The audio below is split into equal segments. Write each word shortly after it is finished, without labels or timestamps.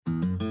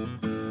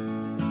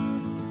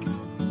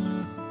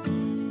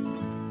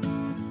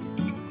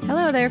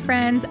Hello there,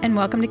 friends, and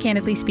welcome to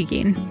Candidly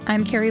Speaking.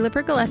 I'm Carrie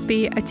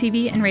Lippert-Gillespie, a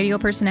TV and radio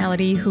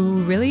personality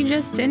who really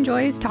just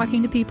enjoys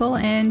talking to people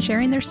and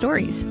sharing their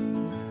stories.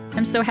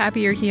 I'm so happy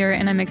you're here,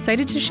 and I'm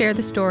excited to share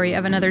the story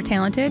of another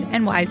talented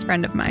and wise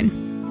friend of mine.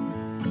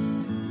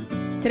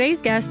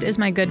 Today's guest is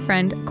my good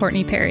friend,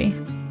 Courtney Perry.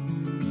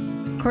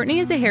 Courtney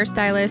is a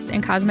hairstylist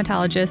and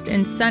cosmetologist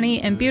in sunny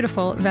and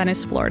beautiful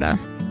Venice, Florida.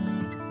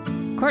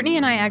 Courtney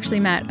and I actually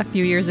met a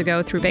few years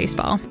ago through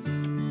baseball.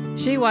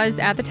 She was,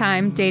 at the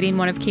time, dating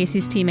one of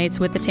Casey's teammates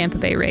with the Tampa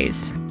Bay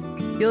Rays.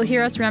 You'll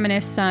hear us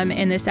reminisce some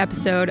in this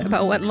episode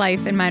about what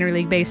life in minor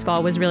league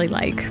baseball was really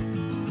like.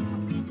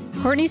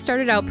 Courtney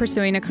started out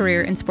pursuing a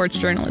career in sports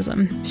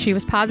journalism. She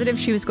was positive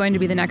she was going to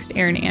be the next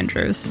Erin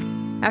Andrews.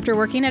 After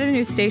working at a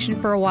news station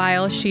for a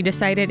while, she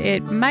decided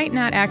it might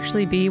not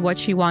actually be what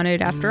she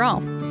wanted after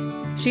all.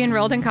 She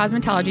enrolled in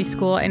cosmetology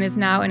school and is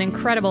now an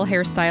incredible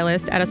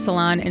hairstylist at a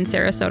salon in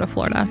Sarasota,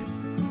 Florida.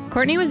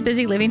 Courtney was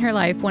busy living her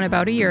life when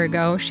about a year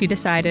ago, she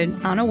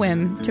decided, on a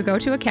whim, to go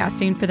to a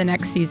casting for the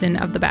next season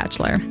of The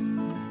Bachelor.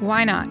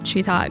 Why not,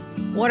 she thought.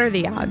 What are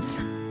the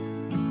odds?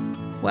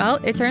 Well,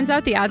 it turns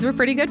out the odds were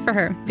pretty good for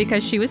her,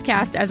 because she was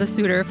cast as a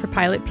suitor for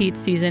Pilot Pete's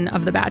season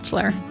of The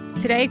Bachelor.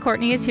 Today,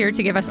 Courtney is here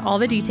to give us all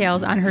the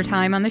details on her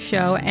time on the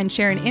show and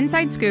share an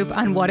inside scoop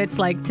on what it's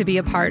like to be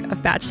a part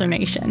of Bachelor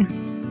Nation.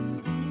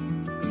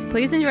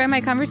 Please enjoy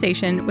my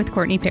conversation with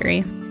Courtney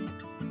Perry.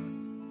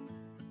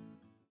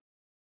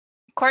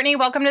 Courtney,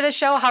 welcome to the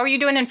show. How are you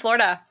doing in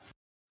Florida?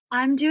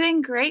 I'm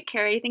doing great,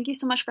 Carrie. Thank you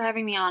so much for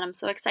having me on. I'm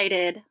so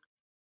excited.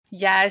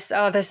 Yes.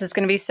 Oh, this is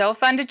going to be so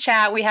fun to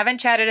chat. We haven't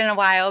chatted in a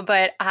while,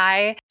 but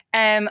I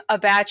am a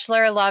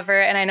Bachelor lover,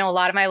 and I know a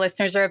lot of my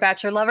listeners are a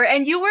Bachelor lover,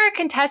 and you were a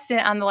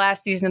contestant on the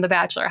last season of The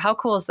Bachelor. How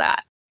cool is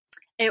that?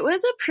 It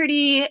was a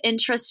pretty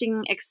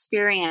interesting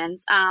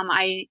experience.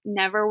 I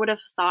never would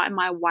have thought in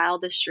my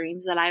wildest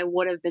dreams that I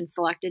would have been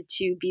selected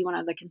to be one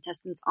of the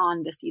contestants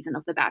on this season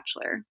of The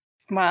Bachelor.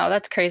 Wow,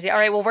 that's crazy. All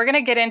right, well, we're going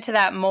to get into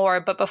that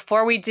more. But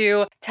before we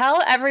do,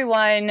 tell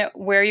everyone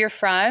where you're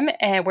from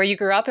and where you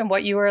grew up and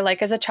what you were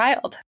like as a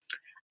child.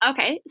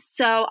 Okay,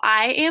 so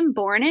I am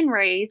born and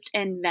raised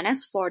in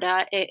Venice,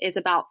 Florida. It is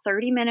about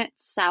 30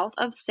 minutes south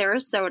of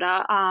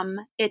Sarasota.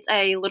 It's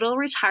a little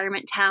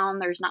retirement town.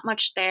 There's not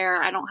much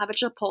there. I don't have a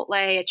Chipotle,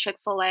 a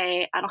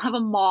Chick-fil-A. I don't have a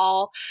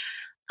mall.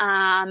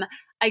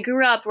 I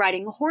grew up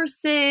riding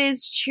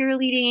horses,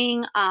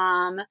 cheerleading.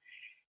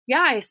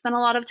 I spent a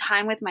lot of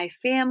time with my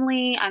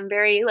family. I'm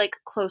very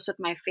close with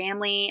my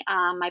family.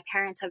 My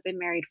parents have been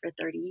married for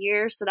 30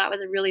 years, so that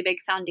was a really big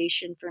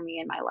foundation for me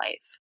in my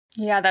life.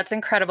 Yeah, that's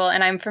incredible.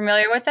 And I'm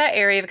familiar with that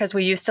area because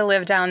we used to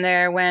live down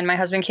there when my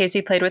husband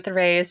Casey played with the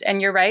Rays.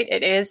 And you're right,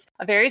 it is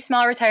a very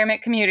small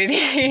retirement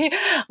community,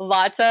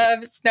 lots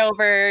of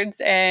snowbirds.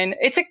 And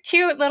it's a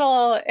cute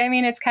little,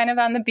 it's kind of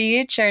on the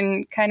beach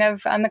and kind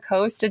of on the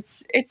coast.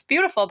 It's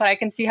beautiful, but I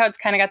can see how it's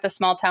kind of got the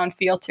small town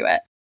feel to it.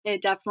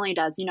 It definitely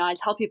does. I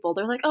tell people,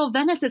 they're like, oh,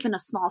 Venice isn't a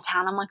small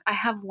town. I'm like, I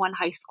have one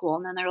high school.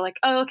 And then they're like,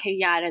 oh, okay,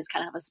 yeah, it is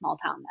kind of a small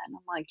town then.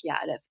 I'm like, yeah,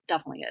 it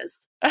definitely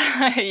is.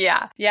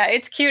 Yeah,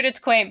 it's cute,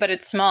 it's quaint, but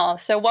it's small.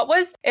 So what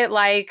was it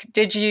like?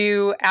 Did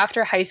you,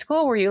 after high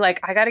school, were you like,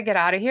 I got to get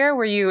out of here?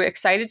 Were you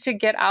excited to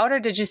get out or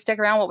did you stick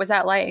around? What was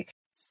that like?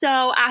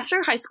 So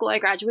after high school, I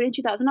graduated in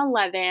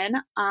 2011.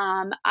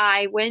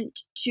 I went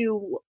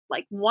to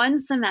one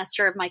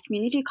semester of my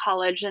community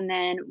college. And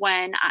then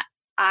when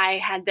I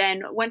had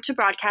then went to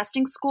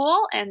broadcasting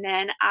school, and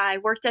then I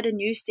worked at a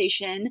news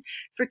station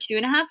for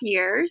 2.5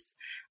 years.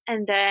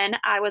 And then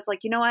I was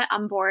like, you know what?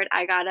 I'm bored.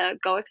 I gotta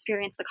go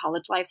experience the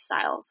college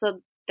lifestyle. So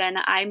then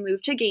I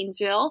moved to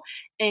Gainesville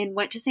and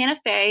went to Santa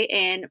Fe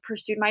and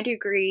pursued my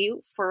degree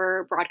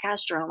for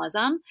broadcast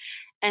journalism.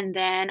 And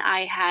then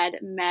I had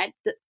met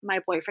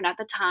my boyfriend at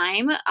the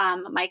time,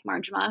 Mike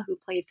Margema, who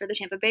played for the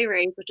Tampa Bay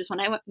Rays, which is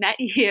when I met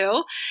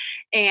you.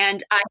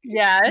 And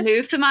I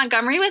moved to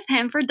Montgomery with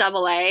him for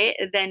AA,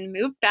 then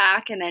moved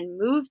back, and then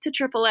moved to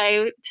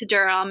AAA to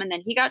Durham. And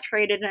then he got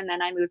traded, and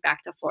then I moved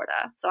back to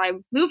Florida. So I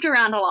moved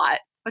around a lot,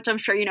 which I'm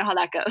sure you know how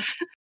that goes.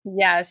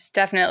 Yes,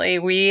 definitely.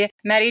 We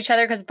met each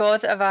other because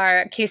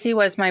Casey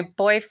was my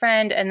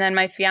boyfriend and then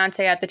my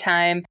fiance at the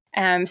time.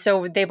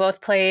 So they both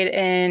played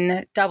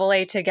in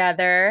AA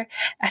together.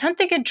 I don't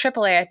think in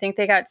AAA. I think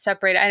they got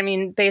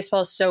separated.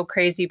 Baseball is so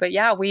crazy, but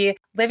yeah,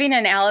 living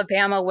in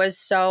Alabama was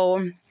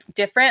so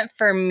different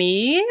for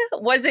me.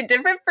 Was it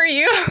different for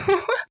you?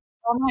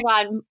 Oh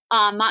my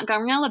God.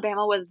 Montgomery,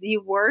 Alabama was the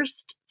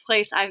worst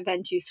place I've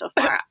been to so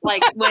far.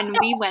 When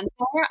we went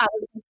there, I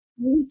was like,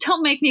 please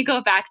don't make me go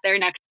back there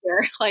next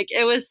year.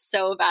 It was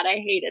so bad. I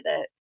hated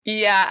it.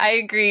 Yeah, I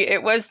agree.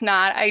 It was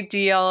not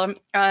ideal.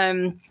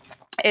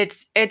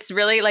 It's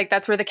really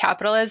that's where the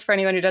capital is for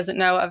anyone who doesn't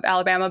know of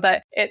Alabama.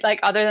 But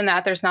other than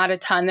that, there's not a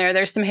ton there.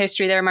 There's some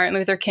history there, Martin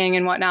Luther King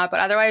and whatnot. But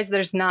otherwise,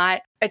 there's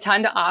not a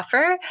ton to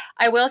offer.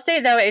 I will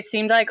say, though, it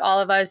seemed like all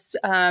of us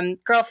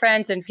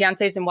girlfriends and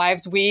fiancés and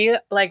wives, we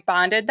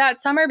bonded that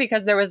summer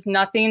because there was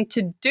nothing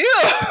to do.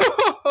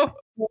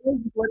 There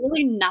was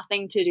literally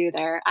nothing to do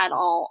there at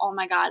all. Oh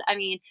my God.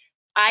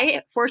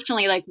 I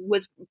fortunately like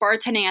was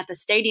bartending at the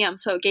stadium,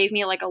 so it gave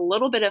me like a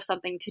little bit of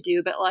something to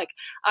do. But like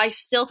I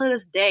still to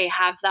this day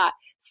have that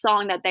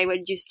song that they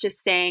would used to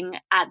sing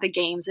at the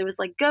games. It was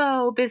like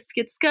 "Go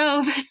Biscuits,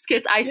 go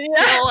Biscuits." I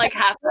still like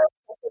have that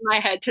in my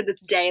head to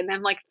this day, and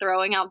them like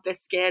throwing out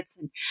biscuits.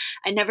 And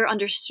I never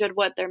understood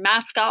what their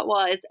mascot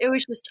was. It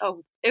was just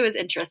it was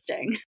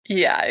interesting.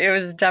 Yeah, it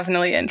was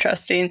definitely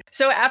interesting.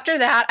 So after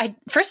that,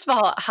 first of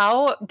all,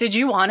 how did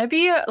you want to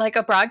be like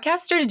a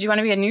broadcaster? Did you want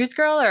to be a news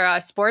girl or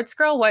a sports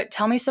girl?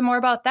 Tell me some more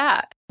about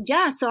that.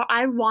 Yeah, so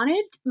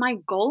my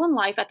goal in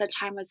life at the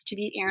time was to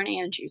be Erin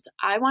Andrews.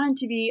 I wanted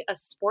to be a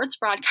sports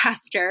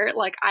broadcaster.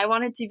 Like I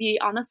wanted to be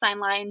on the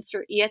sidelines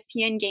for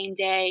ESPN Game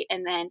Day.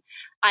 And then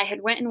I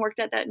had went and worked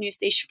at that news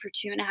station for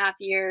 2.5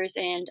 years,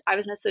 and I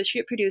was an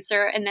associate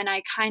producer. And then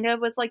I kind of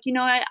was like, you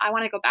know what, I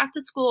want to go back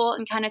to school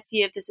and kind of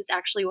see if this is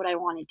actually what I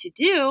wanted to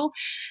do.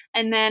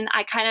 And then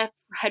I kind of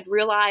had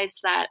realized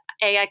that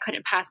A, I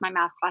couldn't pass my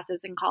math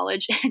classes in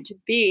college, and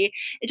B,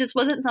 it just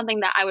wasn't something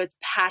that I was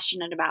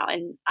passionate about.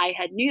 And I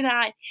had knew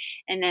that.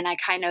 And then I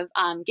kind of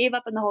gave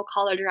up on the whole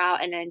college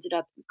route and ended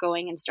up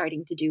going and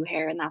starting to do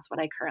hair. And that's what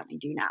I currently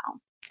do now.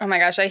 Oh my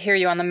gosh, I hear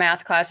you on the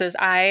math classes.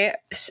 I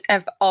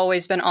have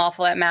always been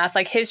awful at math.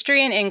 Like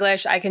history and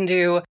English, I can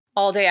do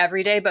all day,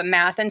 every day, but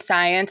math and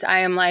science, I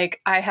am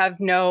like, I have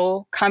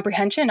no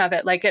comprehension of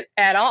it, like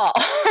at all.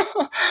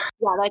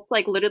 Yeah, that's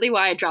like literally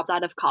why I dropped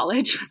out of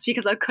college, was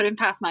because I couldn't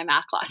pass my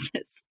math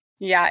classes.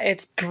 Yeah,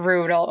 it's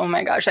brutal. Oh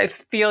my gosh, I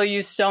feel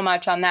you so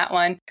much on that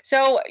one.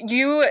 So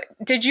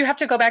did you have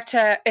to go back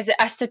to, is it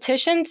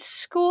esthetician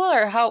school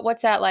or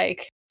what's that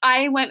like?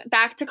 I went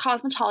back to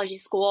cosmetology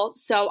school.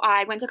 So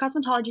I went to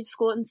cosmetology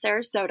school in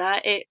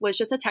Sarasota. It was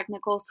just a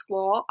technical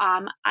school.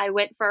 I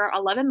went for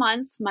 11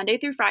 months, Monday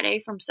through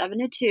Friday from 7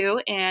 to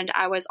 2. And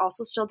I was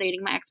also still dating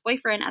my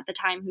ex-boyfriend at the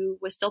time, who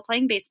was still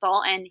playing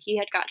baseball, and he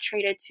had got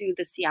traded to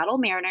the Seattle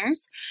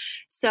Mariners.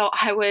 So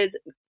I was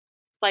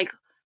like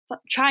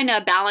trying to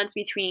balance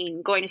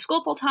between going to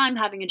school full time,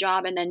 having a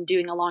job, and then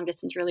doing a long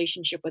distance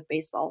relationship with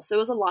baseball. So it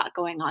was a lot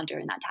going on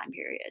during that time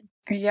period.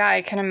 Yeah,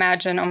 I can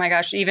imagine. Oh my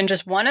gosh, even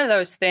just one of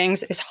those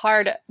things is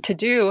hard to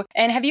do.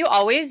 And have you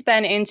always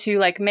been into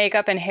like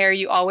makeup and hair?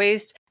 You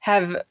always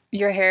have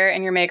your hair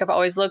and your makeup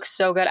always looks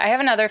so good. I have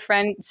another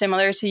friend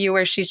similar to you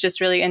where she's just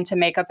really into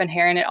makeup and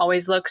hair and it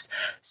always looks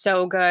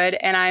so good.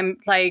 And I'm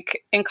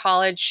like in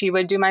college, she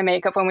would do my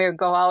makeup when we would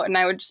go out and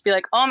I would just be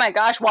like, oh my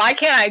gosh, why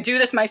can't I do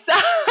this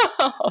myself?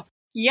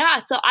 Yeah.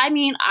 So, I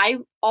mean, I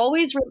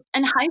always,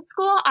 in high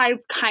school, I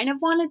kind of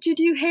wanted to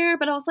do hair,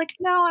 but I was like,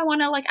 no, I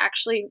want to like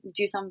actually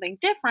do something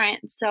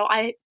different.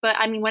 But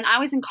I mean, when I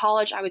was in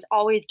college, I was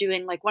always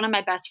doing like one of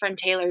my best friend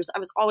Taylor's, I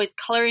was always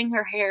coloring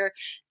her hair,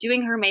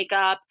 doing her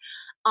makeup.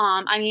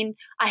 I mean,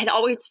 I had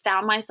always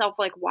found myself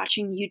like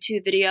watching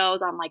YouTube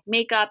videos on like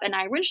makeup, and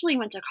I originally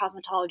went to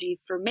cosmetology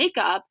for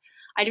makeup.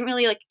 I didn't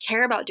really like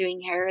care about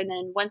doing hair. And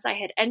then once I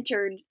had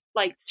entered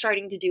like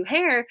starting to do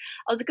hair,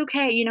 I was like,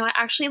 okay, you know, I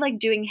actually like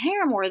doing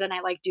hair more than I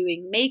like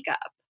doing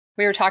makeup.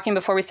 We were talking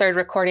before we started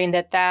recording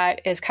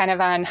that is kind of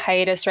on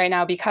hiatus right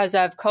now because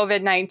of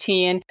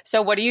COVID-19.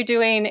 So what are you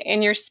doing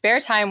in your spare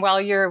time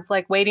while you're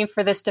like waiting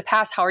for this to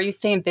pass? How are you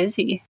staying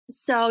busy?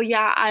 So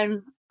yeah,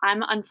 I'm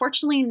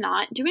unfortunately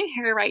not doing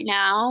hair right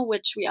now,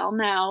 which we all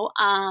know.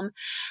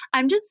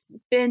 I'm just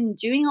been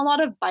doing a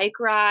lot of bike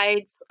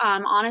rides.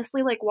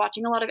 Honestly, like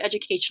watching a lot of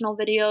educational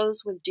videos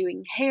with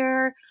doing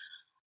hair.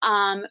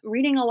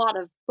 Reading a lot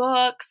of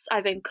books.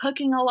 I've been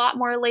cooking a lot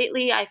more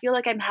lately. I feel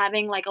like I'm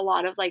having like a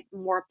lot of like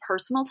more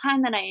personal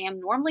time than I am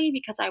normally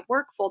because I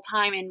work full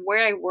time, and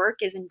where I work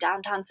is in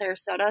downtown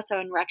Sarasota. So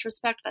in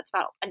retrospect, that's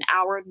about an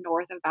hour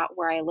north of about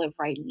where I live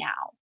right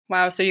now.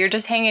 Wow. So you're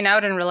just hanging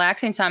out and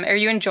relaxing some. Are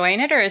you enjoying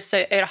it, or is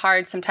it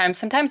hard sometimes?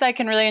 Sometimes I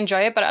can really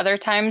enjoy it, but other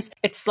times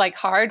it's like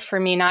hard for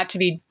me not to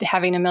be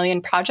having a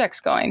million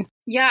projects going.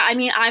 Yeah, I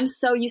mean, I'm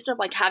so used to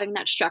like having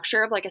that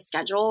structure of like a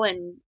schedule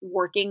and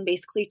working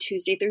basically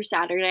Tuesday through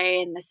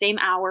Saturday and the same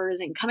hours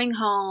and coming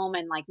home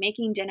and like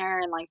making dinner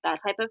and like that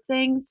type of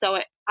thing. So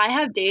I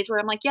have days where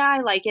I'm like, yeah,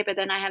 I like it. But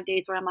then I have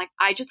days where I'm like,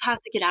 I just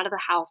have to get out of the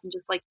house and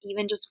just like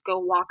even just go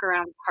walk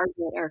around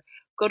Target or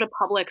go to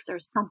Publix or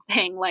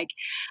something. Like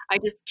I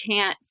just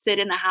can't sit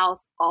in the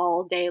house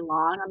all day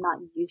long. I'm not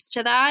used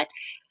to that.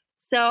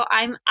 So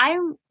I'm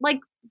like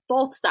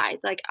both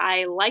sides. Like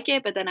I like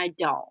it, but then I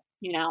don't,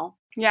 you know?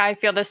 Yeah, I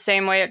feel the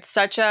same way. It's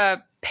such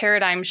a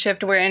paradigm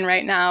shift we're in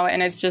right now.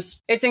 And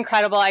it's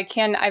incredible.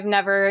 I've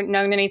never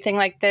known anything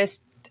like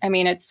this. I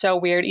mean, it's so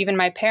weird. Even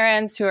my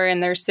parents who are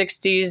in their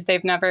 60s,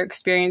 they've never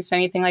experienced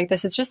anything like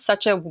this. It's just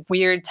such a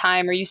weird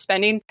time. Are you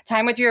spending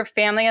time with your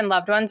family and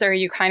loved ones, or are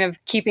you kind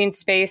of keeping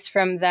space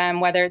from them,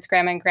 whether it's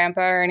grandma and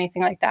grandpa or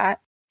anything like that?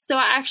 So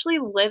I actually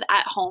live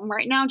at home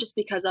right now just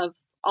because of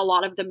a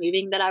lot of the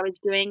moving that I was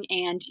doing,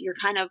 and your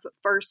kind of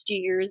first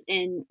years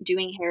in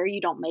doing hair,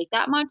 you don't make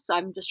that much. So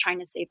I'm just trying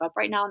to save up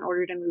right now in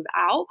order to move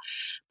out.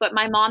 But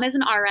my mom is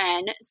an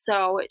RN,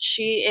 so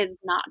she is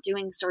not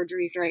doing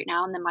surgeries right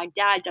now. And then my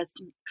dad does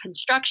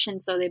construction.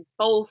 So they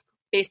both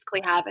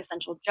basically have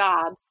essential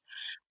jobs.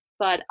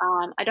 but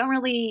I don't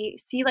really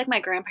see like my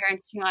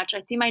grandparents too much.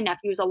 I see my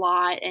nephews a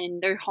lot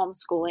and they're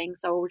homeschooling.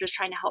 So we're just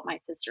trying to help my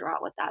sister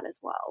out with that as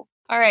well.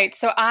 All right.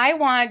 So I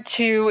want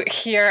to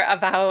hear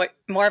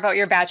more about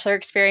your Bachelor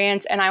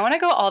experience. And I want to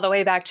go all the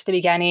way back to the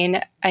beginning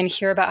and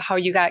hear about how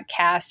you got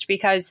cast,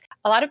 because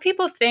a lot of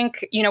people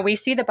think, we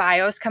see the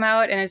bios come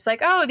out and it's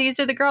like, oh, these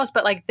are the girls.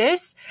 But like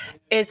this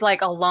is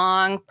like a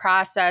long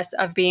process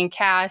of being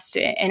cast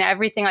and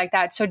everything like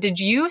that. So did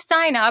you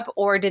sign up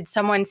or did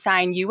someone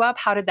sign you up?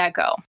 How did that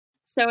go?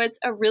 So it's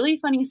a really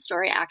funny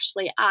story,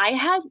 actually. I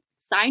had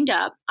signed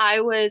up.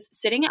 I was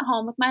sitting at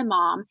home with my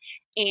mom,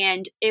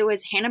 and it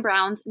was Hannah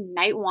Brown's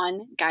night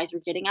one. Guys were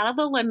getting out of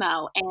the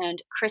limo,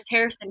 and Chris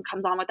Harrison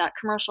comes on with that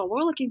commercial.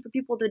 We're looking for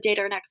people to date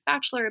our next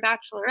bachelor or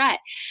bachelorette.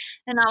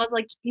 And I was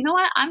like, you know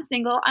what? I'm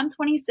single. I'm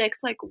 26.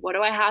 Like, what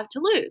do I have to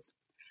lose?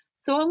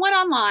 So I went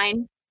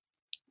online,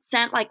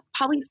 sent like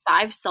probably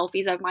 5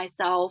 selfies of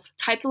myself,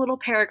 typed a little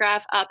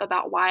paragraph up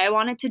about why I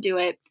wanted to do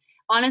it.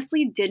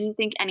 Honestly, didn't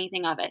think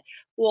anything of it.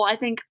 Well, I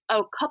think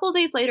a couple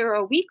days later or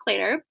a week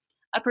later,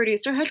 a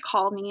producer had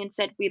called me and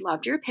said, we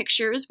loved your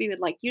pictures. We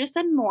would like you to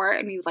send more,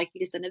 and we would like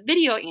you to send a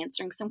video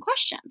answering some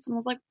questions. And I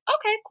was like,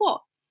 okay,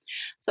 cool.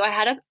 So I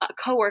had a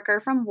coworker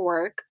from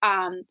work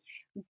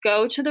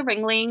go to the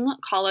Ringling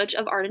College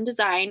of Art and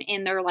Design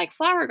in their like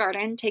flower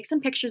garden, take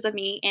some pictures of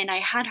me. And I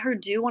had her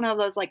do one of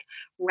those like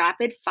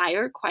rapid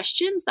fire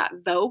questions that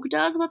Vogue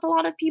does with a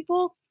lot of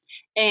people.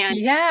 And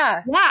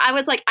yeah, I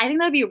was like, I think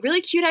that'd be a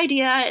really cute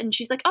idea. And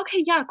she's like,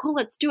 okay, yeah, cool,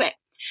 let's do it.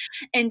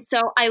 And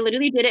so I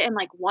literally did it in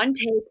like one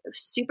take,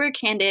 super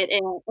candid,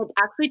 and it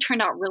actually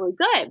turned out really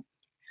good.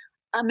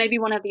 Maybe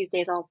one of these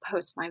days I'll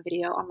post my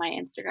video on my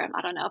Instagram.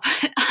 I don't know.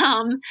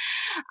 But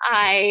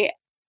I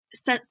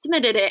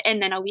submitted it,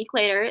 and then a week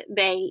later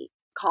they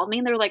called me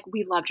and they're like,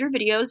 we loved your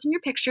videos and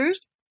your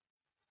pictures.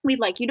 We'd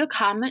like you to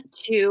come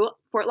to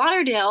Fort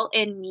Lauderdale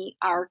and meet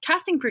our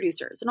casting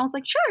producers. And I was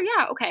like, sure,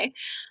 yeah, okay.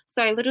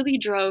 So I literally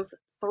drove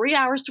 3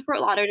 hours to Fort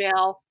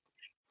Lauderdale,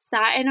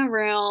 sat in a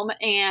room,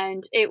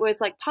 and it was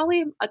like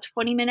probably a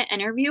 20-minute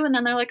interview. And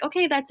then they're like,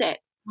 okay, that's it.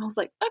 I was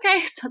like,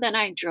 okay. So then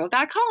I drove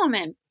back home,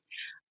 and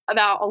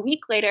about a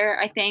week later,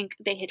 I think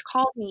they had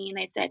called me and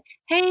they said,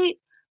 hey,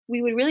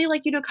 we would really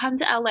like you to come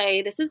to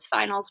LA. This is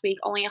finals week.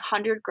 Only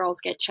 100 girls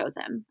get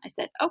chosen. I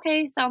said,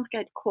 okay, sounds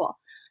good. Cool.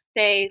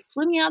 They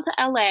flew me out to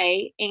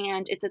LA,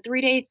 and it's a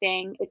 3-day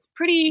thing. It's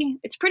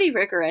pretty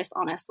rigorous,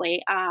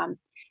 honestly.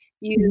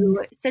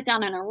 You sit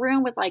down in a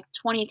room with like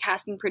 20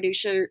 casting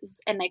producers,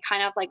 and they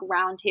kind of like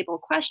round table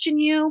question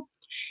you.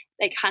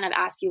 They kind of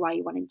ask you why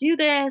you want to do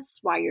this,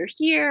 why you're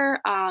here.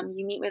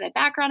 You meet with a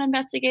background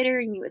investigator,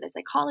 you meet with a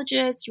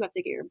psychologist, you have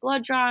to get your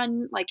blood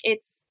drawn. Like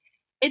it's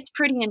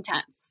pretty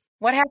intense.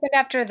 What happened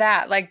after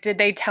that? Like, did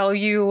they tell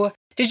you,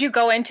 did you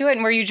go into it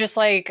and were you just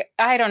like,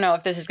 I don't know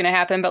if this is going to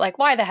happen, but like,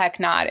 why the heck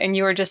not? And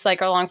you were just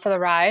like along for the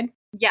ride?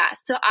 Yeah.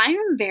 So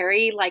I'm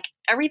very like,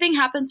 everything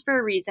happens for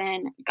a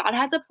reason. God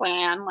has a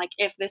plan. Like,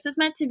 if this is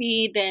meant to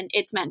be, then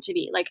it's meant to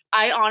be. Like,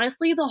 I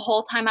honestly, the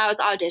whole time I was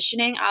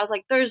auditioning, I was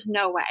like, there's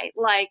no way.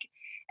 Like,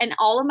 and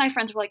all of my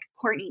friends were like,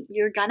 Courtney,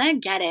 you're gonna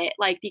get it,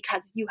 like,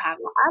 because you have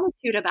an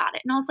attitude about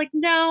it. And I was like,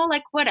 no,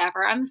 like,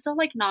 whatever. I'm so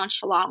like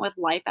nonchalant with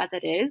life as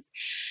it is.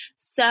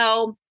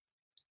 So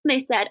they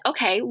said,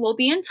 okay, we'll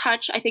be in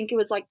touch. I think it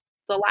was like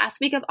the last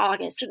week of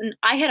August. And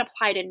I had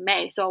applied in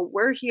May. So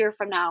we're here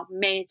from now,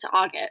 May to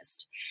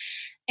August.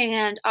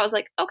 And I was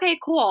like, okay,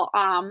 cool.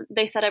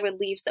 They said I would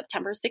leave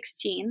September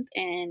 16th.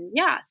 And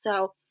yeah,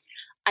 so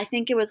I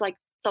think it was like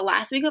the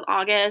last week of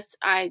August.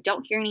 I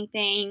don't hear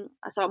anything.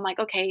 So I'm like,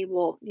 okay,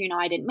 well,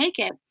 I didn't make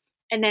it.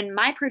 And then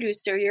my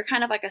producer, you're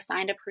kind of like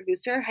assigned a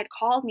producer, had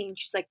called me and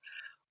she's like,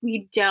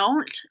 we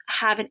don't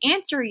have an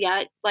answer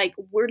yet. Like,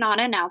 we're not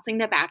announcing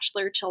The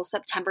Bachelor till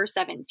September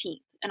 17th.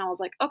 And I was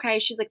like, okay.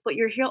 She's like, but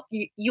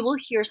you will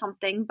hear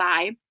something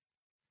by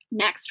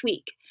next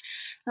week.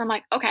 And I'm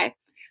like, okay.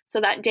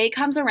 So that day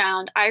comes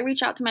around. I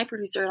reach out to my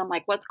producer and I'm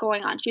like, what's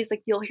going on? She's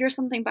like, you'll hear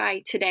something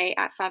by today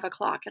at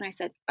 5:00. And I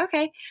said,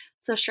 okay.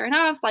 So sure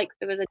enough, like,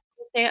 it was a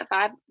Tuesday at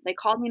 5. They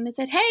called me and they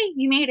said, hey,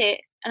 you made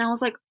it. And I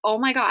was like, oh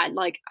my God.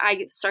 Like,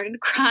 I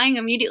started crying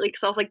immediately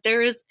because I was like,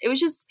 it was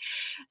just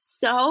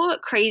so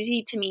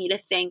crazy to me to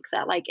think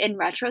that, like, in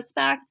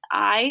retrospect,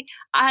 I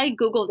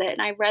Googled it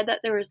and I read that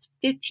there was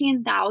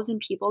 15,000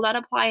 people that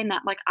apply, and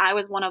that like I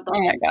was one of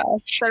the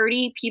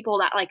 30 people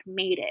that like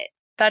made it.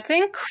 That's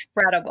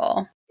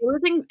incredible.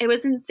 It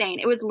was insane.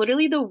 It was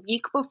literally the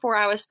week before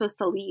I was supposed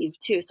to leave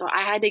too. So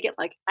I had to get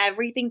like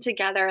everything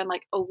together in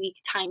like a week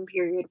time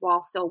period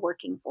while still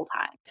working full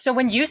time. So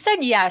when you said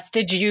yes,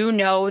 did you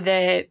know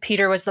that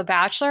Peter was the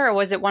Bachelor, or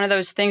was it one of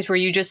those things where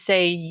you just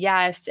say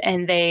yes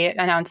and they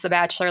announced the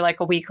Bachelor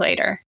like a week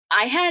later?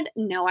 I had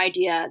no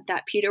idea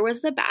that Peter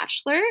was the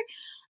Bachelor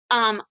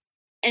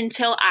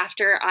until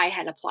after I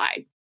had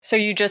applied. So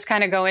you just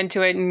kind of go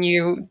into it and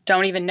you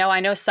don't even know.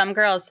 I know some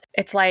girls,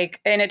 it's like,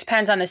 and it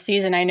depends on the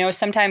season. I know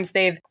sometimes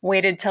they've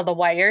waited till the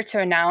wire to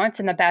announce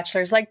and the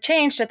Bachelor's like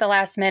changed at the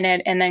last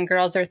minute and then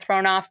girls are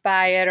thrown off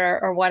by it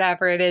or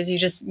whatever it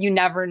is. You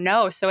never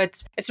know. So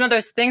it's one of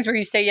those things where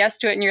you say yes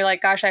to it and you're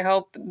like, gosh, I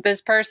hope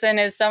this person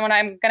is someone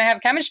I'm going to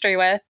have chemistry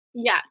with.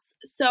 Yes.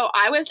 So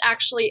I was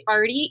actually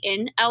already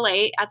in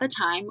LA at the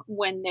time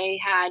when they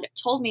had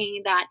told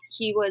me that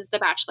he was the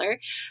Bachelor.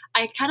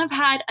 I kind of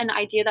had an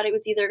idea that it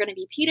was either going to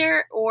be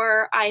Peter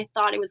or I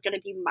thought it was going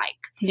to be Mike.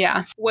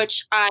 Yeah.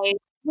 Which I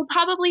would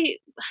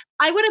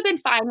have been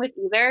fine with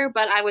either,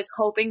 but I was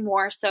hoping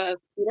more so of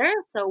Peter.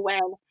 So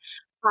when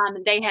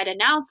they had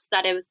announced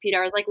that it was Peter,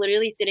 I was like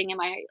literally sitting in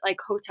my like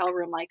hotel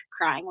room, like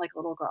crying like a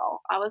little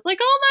girl. I was like,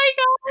 oh my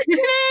God,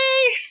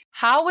 today.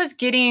 How was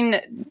getting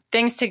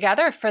things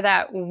together for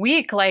that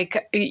week?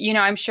 Like,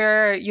 I'm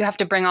sure you have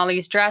to bring all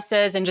these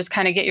dresses and just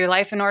kind of get your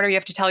life in order. You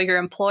have to tell your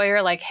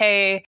employer like,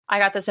 hey, I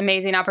got this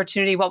amazing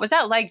opportunity. What was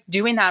that like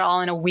doing that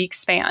all in a week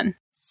span?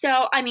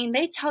 So, I mean,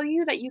 they tell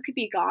you that you could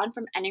be gone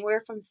from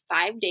anywhere from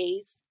 5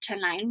 days to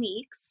 9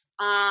 weeks.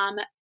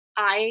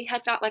 I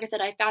had found, like I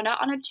said, I found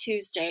out on a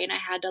Tuesday and I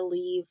had to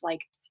leave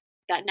like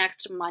that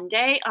next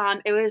Monday.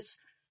 It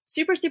was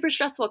super, super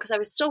stressful because I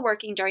was still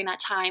working during that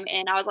time.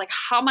 And I was like,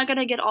 how am I going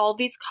to get all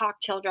these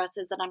cocktail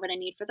dresses that I'm going to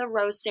need for the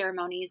rose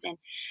ceremonies? And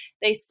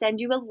they send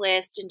you a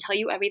list and tell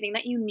you everything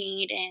that you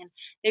need. And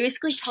they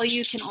basically tell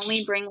you can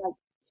only bring like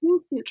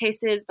 2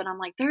 suitcases, but I'm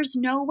like, there's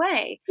no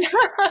way.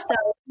 So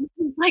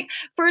like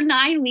for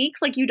 9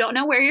 weeks, like you don't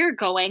know where you're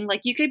going.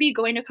 Like you could be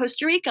going to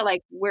Costa Rica,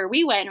 like where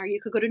we went, or you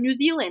could go to New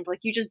Zealand. Like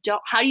you just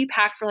don't, how do you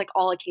pack for like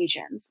all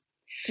occasions?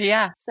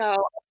 Yeah. So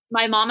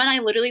my mom and I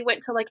literally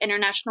went to like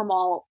International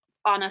Mall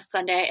on a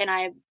Sunday and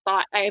I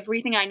bought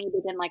everything I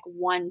needed in like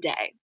one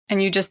day.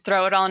 And you just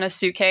throw it all in a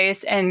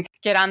suitcase and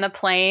get on the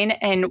plane.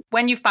 And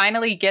when you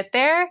finally get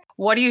there,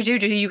 what do?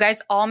 Do you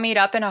guys all meet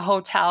up in a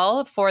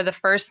hotel for the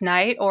first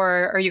night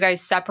or are you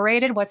guys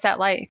separated? What's that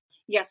like?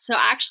 Yes. So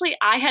actually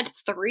I had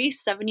 3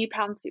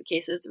 70-pound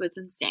suitcases. It was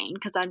insane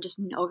because I'm just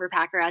an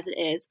overpacker as it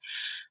is.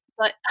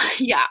 But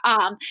yeah,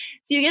 so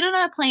you get on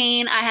a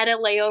plane. I had a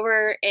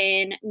layover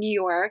in New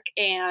York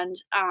and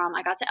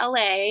I got to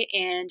LA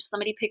and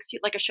somebody picks you,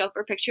 like a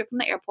chauffeur picks you up from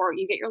the airport.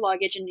 You get your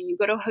luggage and you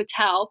go to a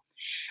hotel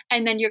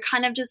and then you're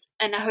kind of just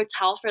in a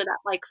hotel for that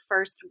like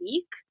first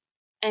week.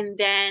 And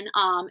then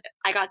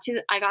I got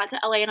to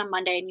LA on a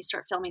Monday and you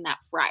start filming that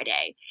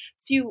Friday.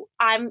 So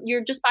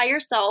you're just by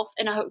yourself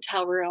in a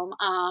hotel room.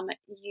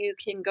 You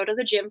can go to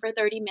the gym for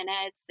 30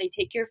 minutes. They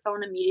take your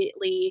phone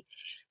immediately.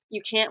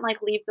 You can't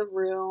like leave the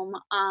room.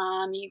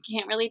 You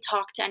can't really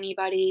talk to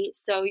anybody.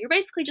 So you're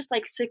basically just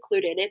like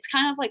secluded. It's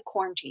kind of like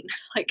quarantine.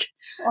 Like,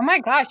 oh my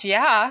gosh,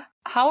 yeah.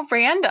 How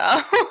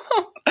random.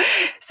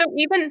 So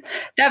even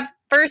that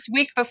first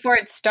week before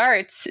it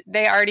starts,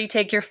 they already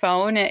take your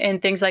phone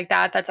and things like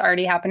that. That's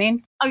already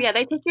happening. Oh yeah,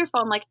 they take your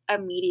phone like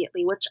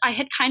immediately, which I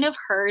had kind of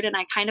heard and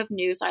I kind of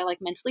knew. So I like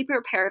mentally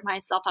prepared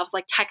myself. I was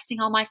like texting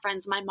all my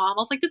friends, my mom.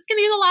 I was like, this is gonna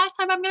be the last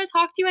time I'm gonna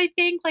talk to you, I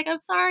think. Like, I'm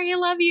sorry, I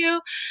love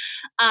you.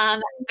 I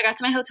got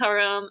to my hotel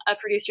room, a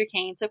producer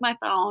came, took my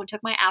phone,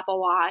 took my Apple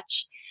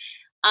Watch.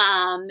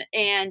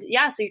 And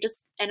yeah, so you're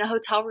just in a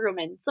hotel room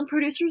and some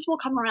producers will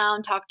come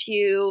around, talk to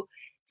you,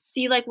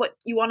 see like what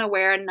you want to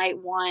wear in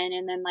night 1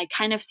 and then like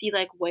kind of see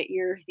like what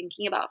you're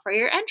thinking about for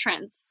your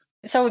entrance.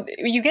 So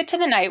you get to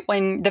the night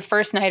when the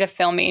first night of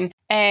filming,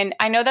 and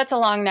I know that's a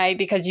long night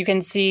because you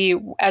can see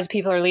as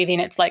people are leaving,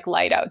 it's like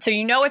light out. So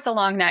it's a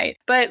long night,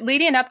 but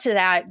leading up to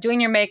that,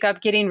 doing your makeup,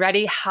 getting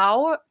ready,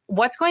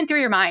 what's going through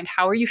your mind?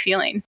 How are you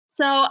feeling?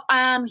 So,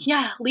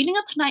 yeah, leading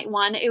up to night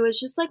 1, it was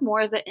just like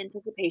more of the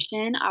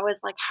anticipation. I was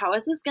like, how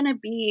is this going to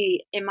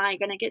be? Am I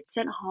going to get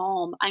sent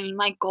home? I mean,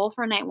 my goal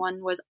for night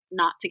 1 was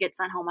not to get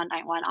sent home on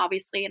night 1,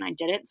 obviously, and I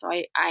didn't. So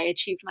I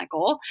achieved my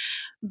goal.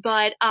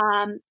 But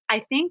I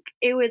think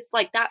it was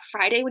like that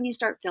Friday when you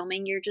start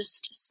filming, you're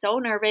just so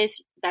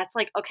nervous. That's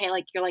like, okay,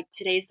 like you're like,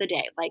 today's the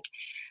day. Like,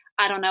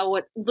 I don't know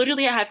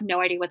literally, I have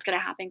no idea what's going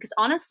to happen. Because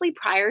honestly,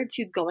 prior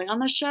to going on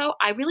the show,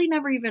 I really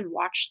never even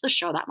watched the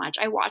show that much.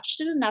 I watched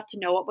it enough to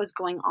know what was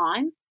going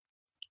on.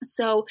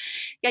 So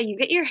yeah, you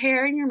get your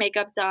hair and your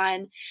makeup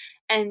done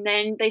and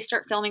then they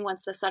start filming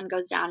once the sun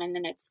goes down. And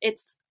then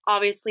it's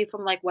obviously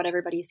from like what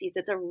everybody sees,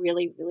 it's a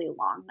really, really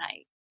long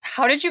night.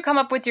 How did you come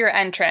up with your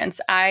entrance?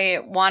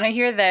 I want to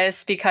hear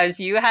this because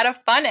you had a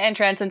fun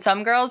entrance and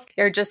some girls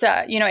are just,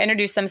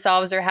 introduce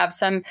themselves or have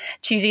some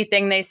cheesy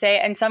thing they say.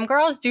 And some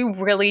girls do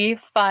really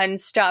fun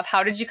stuff.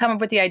 How did you come up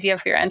with the idea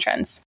for your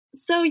entrance?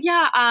 So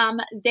yeah,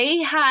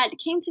 they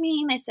came to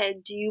me and they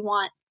said, do you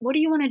want what do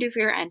you want to do for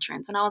your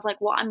entrance? And I was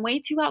like, well, I'm way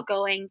too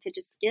outgoing to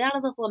just get out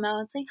of the limo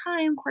and say,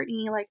 hi, I'm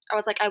Courtney. Like, I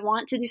was like, I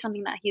want to do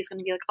something that he's going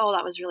to be like, oh,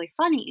 that was really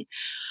funny.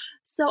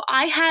 So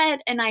I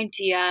had an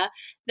idea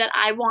that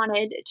I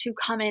wanted to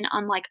come in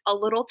on like a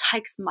Little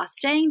Tikes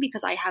Mustang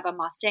because I have a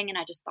Mustang and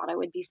I just thought it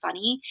would be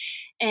funny.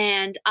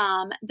 And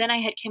then I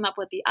had came up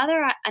with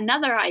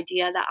another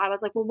idea that I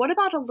was like, well, what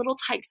about a Little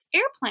Tikes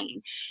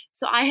airplane?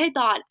 So I had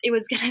thought it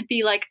was going to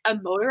be like a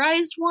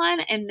motorized one.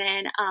 And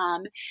then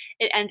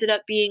it ended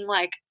up being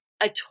like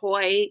a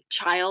toy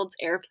child's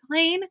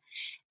airplane.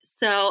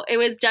 So it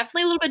was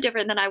definitely a little bit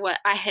different than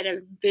I had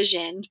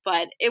envisioned,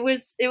 but it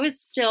was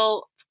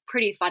still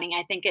pretty funny.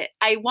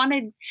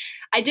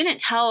 I didn't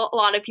tell a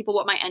lot of people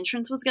what my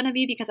entrance was going to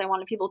be because I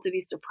wanted people to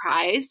be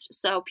surprised.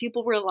 So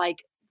people were like,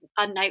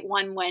 on night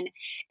one when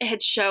it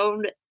had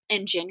shown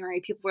in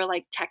January, people were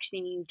like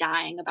texting me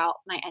dying about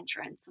my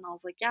entrance. And I was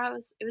like, yeah,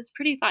 it was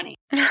pretty funny.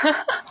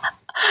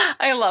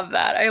 I love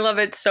that. I love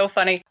it. So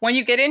funny. When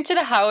you get into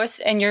the house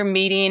and you're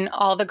meeting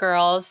all the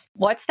girls,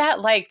 what's that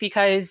like?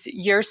 Because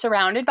you're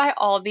surrounded by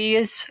all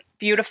these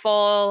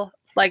beautiful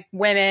like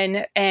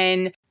women,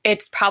 and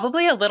it's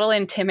probably a little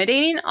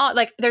intimidating.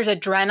 Like there's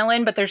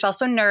adrenaline, but there's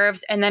also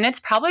nerves. And then it's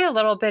probably a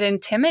little bit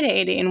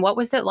intimidating. What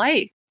was it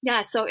like?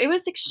 Yeah, so it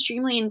was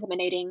extremely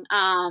intimidating.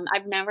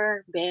 I've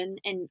never been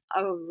in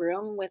a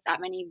room with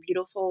that many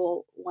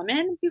beautiful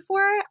women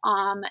before.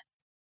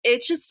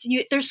 It's just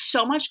there's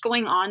so much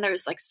going on.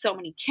 There's like so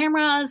many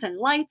cameras and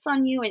lights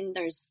on you, and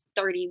there's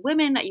 30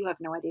 women that you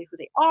have no idea who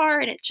they are,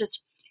 and it's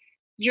just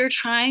you're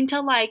trying to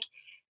like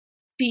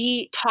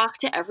talk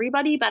to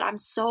everybody, but I'm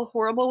so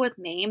horrible with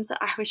names that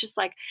I was just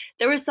like,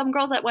 there were some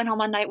girls that went home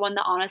on night one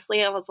that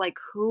honestly I was like,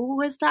 who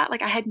was that?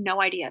 Like I had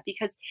no idea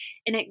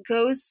and it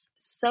goes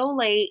so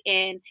late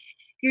and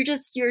your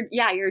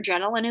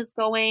adrenaline is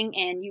going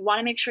and you want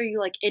to make sure you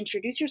like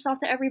introduce yourself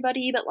to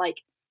everybody, but like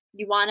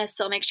you want to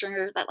still make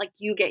sure that like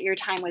you get your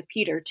time with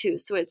Peter too.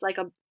 So it's like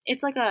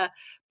a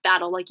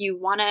battle. Like you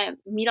want to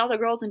meet all the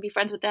girls and be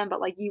friends with them,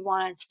 but like you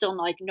want to still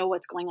like know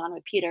what's going on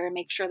with Peter and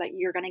make sure that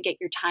you're going to get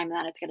your time and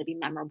that it's going to be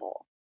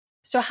memorable.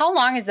 So how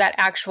long is that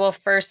actual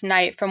first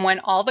night from when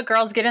all the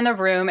girls get in the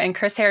room and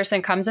Chris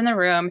Harrison comes in the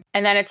room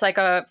and then it's like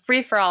a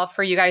free-for-all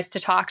for you guys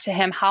to talk to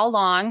him? How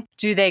long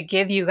do they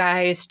give you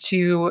guys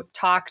to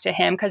talk to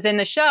him? Because in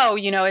the show,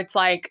 it's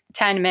like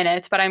 10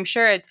 minutes, but I'm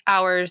sure it's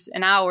hours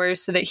and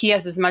hours so that he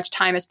has as much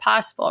time as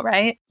possible,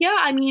 right? Yeah,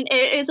 I mean,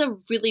 it is a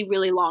really,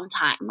 really long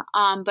time.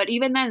 But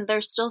even then,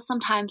 there's still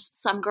sometimes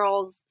some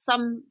girls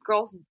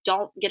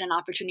don't get an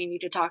opportunity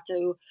to talk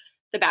to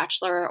the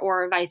Bachelor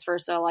or vice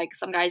versa. Like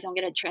some guys don't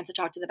get a chance to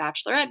talk to the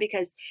Bachelorette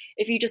because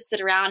if you just sit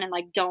around and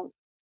like don't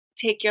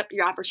take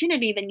your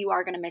opportunity, then you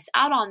are going to miss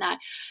out on that.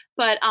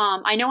 But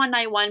I know on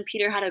night one,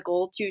 Peter had a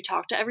goal to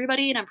talk to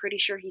everybody, and I'm pretty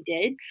sure he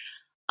did.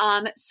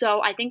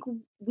 So I think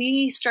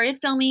we started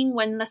filming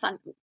when the sun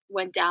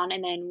went down,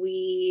 and then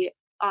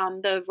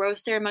the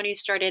rose ceremony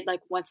started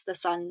like once the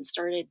sun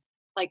started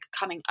like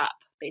coming up,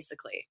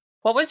 basically.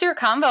 What was your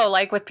convo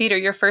like with Peter,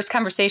 your first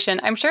conversation?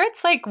 I'm sure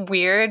it's like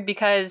weird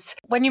because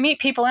when you meet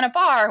people in a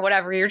bar or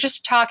whatever, you're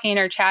just talking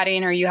or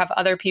chatting or you have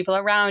other people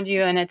around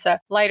you and it's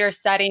a lighter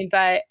setting.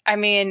 But I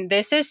mean,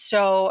 this is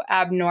so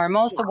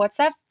abnormal. So what's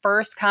that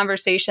first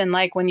conversation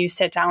like when you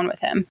sit down with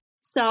him?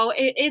 So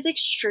it is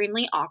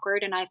extremely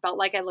awkward, and I felt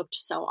like I looked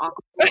so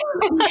awkward.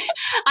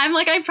 I'm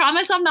like, I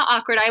promise I'm not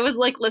awkward. I was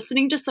like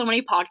listening to so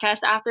many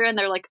podcasts after, and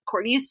they're like,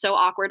 Courtney is so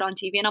awkward on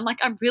TV. And I'm like,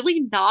 I'm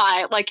really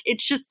not. Like,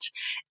 it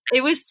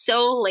was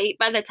so late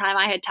by the time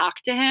I had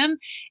talked to him.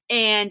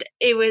 And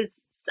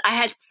I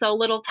had so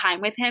little time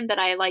with him that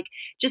I like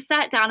just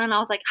sat down and I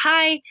was like,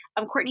 hi,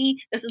 I'm Courtney.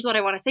 This is what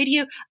I want to say to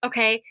you.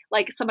 Okay.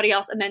 Like somebody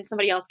else. And then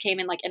somebody else came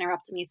and like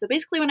interrupted me. So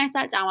basically when I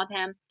sat down with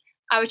him,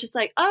 I was just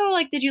like, oh,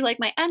 like, did you like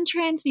my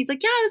entrance? And he's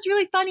like, yeah, it was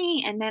really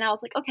funny. And then I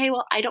was like, okay,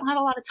 well, I don't have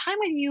a lot of time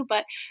with you,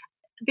 but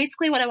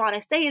basically what I want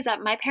to say is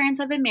that my parents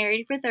have been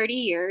married for 30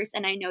 years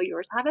and I know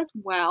yours have as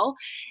well.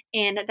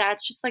 And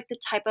that's just like the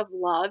type of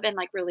love and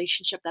like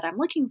relationship that I'm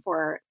looking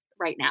for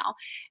right now.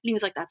 And he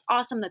was like, that's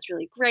awesome. That's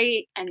really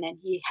great. And then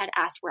he had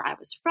asked where I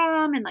was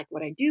from and like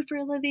what I do for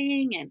a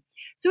living. And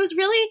so it was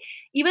really,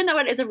 even though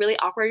it is a really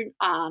awkward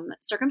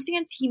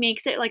circumstance, he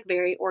makes it like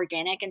very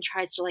organic and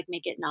tries to like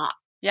make it not.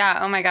 Yeah.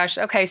 Oh my gosh.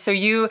 Okay. So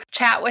you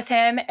chat with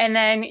him and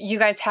then you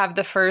guys have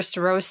the first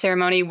rose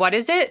ceremony. What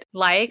is it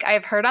like?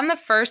 I've heard on the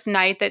first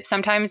night that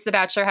sometimes the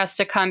Bachelor has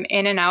to come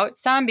in and out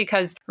some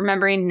because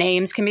remembering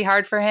names can be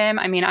hard for him.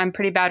 I mean, I'm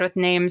pretty bad with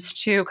names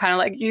too, kind of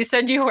like you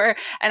said you were,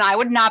 and I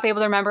would not be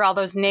able to remember all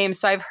those names.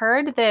 So I've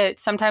heard that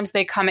sometimes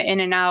they come in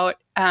and out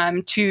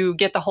to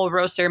get the whole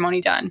rose ceremony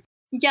done.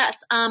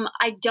 Yes.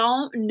 I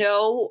don't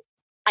know.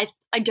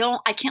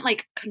 I can't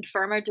like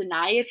confirm or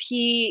deny if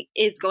he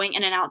is going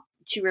in and out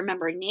to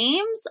remember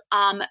names,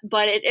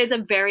 but it is a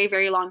very,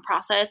 very long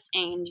process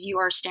and you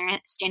are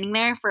standing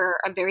there for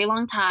a very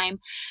long time.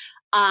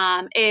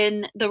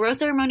 And the rose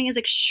ceremony is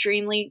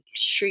extremely,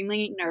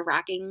 extremely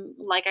nerve-wracking.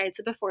 Like I had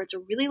said before, it's a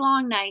really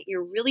long night.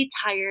 You're really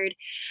tired.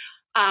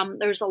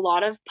 There's a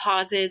lot of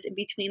pauses in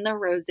between the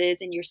roses,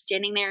 and you're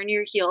standing there in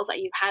your heels that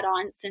you've had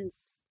on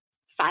since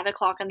 5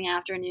 o'clock in the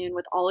afternoon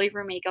with all of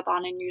your makeup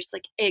on, and you're just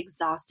like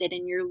exhausted,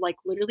 and you're like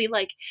literally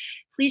like,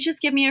 please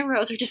just give me a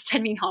rose or just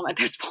send me home at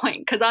this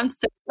point, because I'm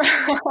so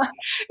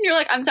you're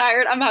like, I'm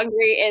tired, I'm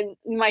hungry,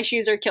 and my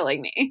shoes are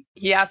killing me.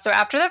 Yeah. So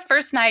after the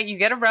first night, you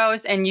get a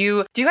rose, and do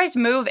you guys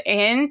move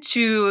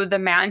into the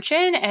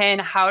mansion? And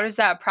how does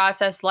that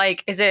process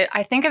like?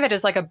 I think of it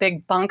as like a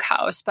big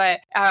bunkhouse, but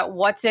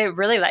what's it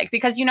really like?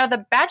 Because,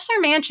 the Bachelor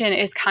Mansion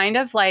is kind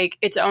of like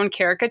its own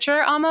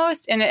caricature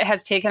almost, and it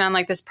has taken on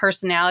like this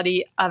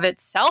personality of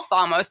itself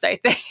almost, I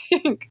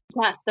think.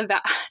 Yes, the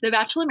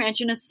Bachelor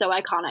Mansion is so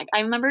iconic.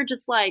 I remember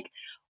just like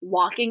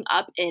walking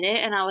up in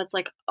it, and I was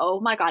like, oh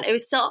my God. It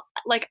was still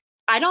like,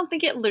 I don't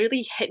think it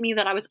literally hit me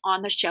that I was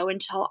on the show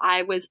until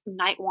I was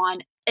night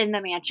one in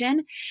the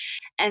mansion.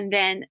 And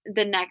then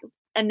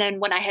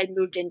when I had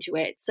moved into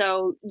it.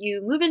 So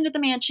you move into the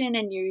mansion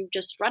and you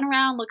just run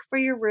around, look for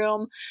your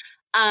room.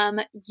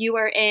 You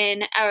are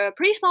in a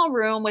pretty small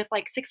room with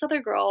like 6 other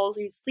girls.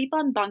 You sleep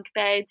on bunk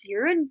beds.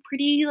 You're in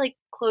pretty like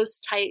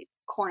close, tight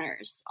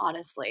corners,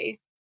 honestly.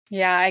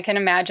 Yeah, I can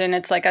imagine.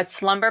 It's like a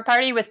slumber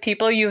party with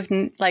people you've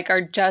like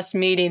are just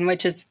meeting,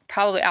 which is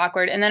probably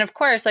awkward. And then of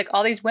course, like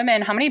all these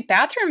women, how many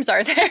bathrooms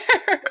are there?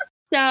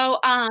 So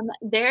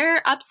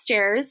they're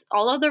upstairs.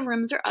 All of the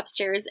rooms are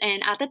upstairs.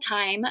 And at the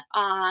time,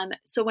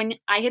 so when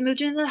I had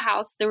moved into the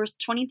house, there was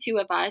 22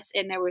 of us,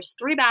 and there was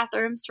 3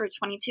 bathrooms for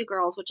 22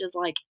 girls, which is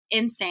like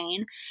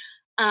insane.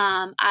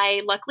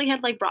 I luckily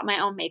had like brought my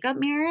own makeup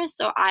mirror,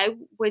 so I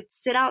would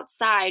sit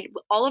outside.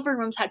 All of our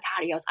rooms had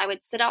patios. I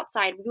would sit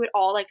outside. We would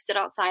all like sit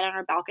outside on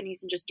our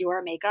balconies and just do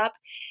our makeup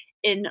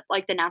in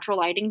like the natural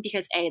lighting,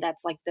 because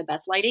that's like the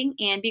best lighting,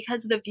 and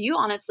because the view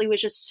honestly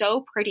was just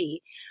so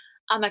pretty.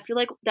 I feel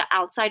like the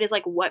outside is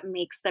like what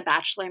makes the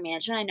Bachelor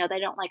Mansion. I know they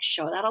don't like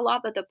show that a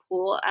lot, but the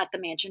pool at the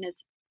mansion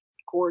is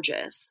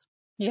gorgeous.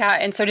 Yeah.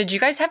 And so did you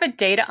guys have a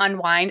day to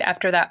unwind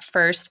after that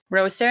first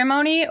rose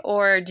ceremony,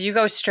 or do you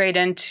go straight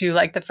into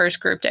like the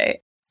first group date?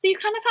 So you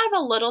kind of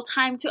have a little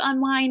time to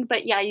unwind,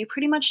 but yeah, you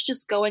pretty much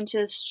just go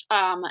into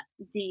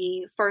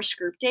the first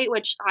group date,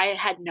 which I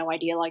had no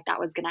idea like that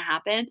was going to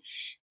happen.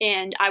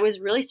 And I was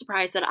really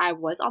surprised that I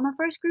was on the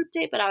first group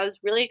date, but I was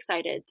really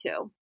excited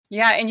too.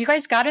 Yeah. And you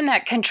guys got in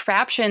that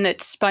contraption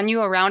that spun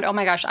you around. Oh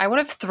my gosh, I would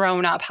have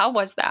thrown up. How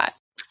was that?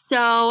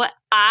 So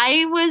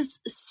I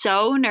was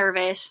so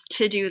nervous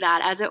to do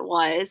that as it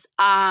was.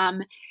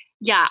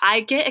 Yeah,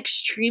 I get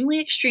extremely,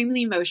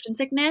 extremely motion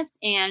sickness,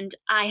 and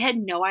I had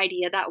no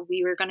idea that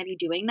we were going to be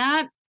doing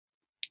that.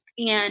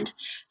 And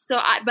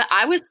so but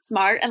I was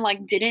smart and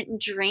like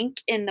didn't drink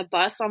in the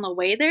bus on the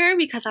way there,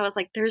 because I was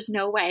like, there's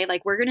no way,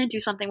 like we're going to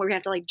do something where we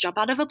have to like jump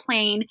out of a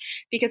plane,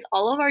 because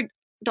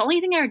the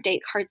only thing our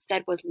date card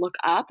said was look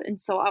up. And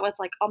so I was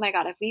like, oh my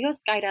God, if we go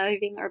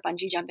skydiving or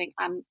bungee jumping,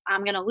 I'm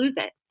going to lose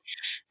it.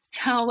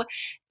 So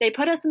they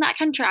put us in that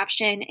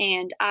contraption,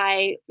 and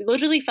I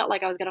literally felt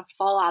like I was going to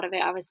fall out of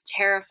it. I was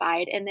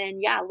terrified. And then,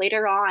 yeah,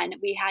 later on,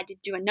 we had to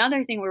do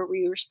another thing where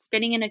we were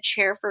spinning in a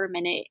chair for a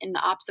minute in the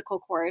obstacle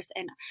course.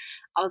 And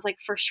I was like,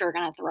 for sure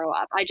going to throw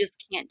up. I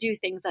just can't do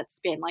things that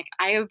spin. Like,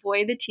 I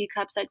avoid the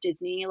teacups at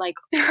Disney, like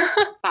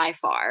by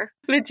far.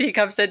 The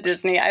teacups at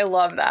Disney. I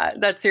love that.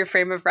 That's your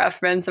frame of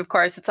reference, of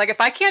course. It's like, if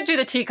I can't do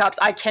the teacups,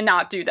 I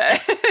cannot do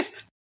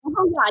this.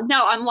 Oh yeah,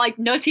 no, I'm like,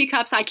 no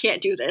teacups, I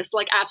can't do this.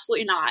 Like,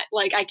 absolutely not.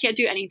 Like, I can't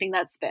do anything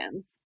that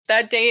spins.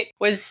 That date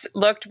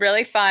looked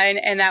really fun.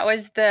 And that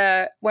was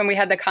when we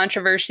had the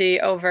controversy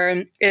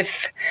over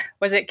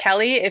was it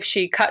Kelly, if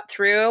she cut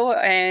through,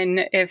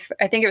 and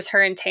I think it was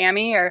her and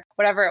Tammy or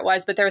whatever it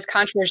was, but there was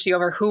controversy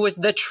over who was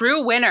the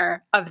true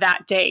winner of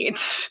that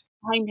date.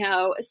 I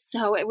know.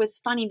 So it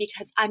was funny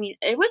because, I mean,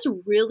 it was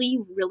really,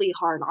 really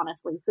hard,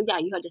 honestly. So yeah,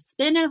 you had to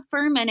spin it for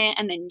a minute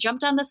and then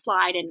jump down the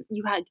slide, and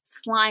you had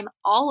slime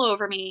all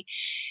over me.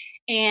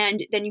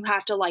 And then you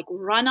have to like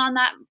run on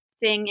that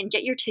thing and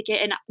get your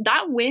ticket. And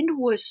that wind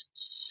was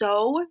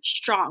so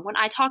strong. When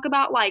I talk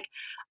about like,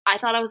 I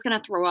thought I was going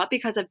to throw up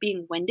because of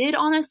being winded,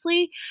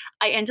 honestly,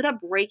 I ended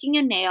up breaking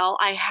a nail.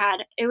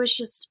 It was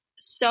just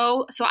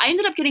so I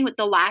ended up getting with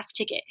the last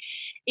ticket,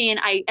 and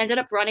I ended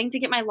up running to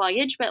get my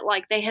luggage, but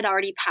like they had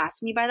already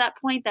passed me by that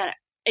point, that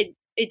it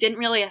didn't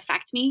really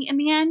affect me in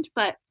the end.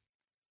 But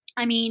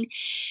I mean,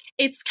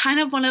 it's kind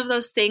of one of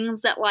those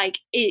things that like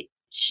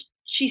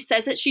she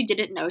says that she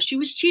didn't know she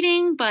was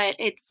cheating, but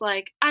it's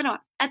like,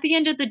 at the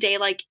end of the day,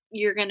 like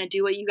you're going to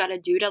do what you got to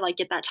do to like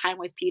get that time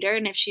with Peter.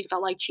 And if she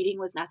felt like cheating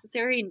was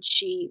necessary,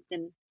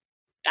 then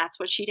that's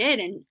what she did.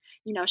 And,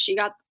 she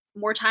got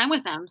more time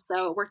with him.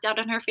 So it worked out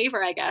in her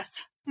favor, I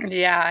guess.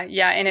 Yeah.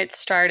 And it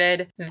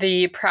started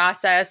the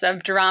process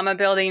of drama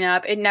building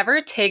up. It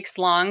never takes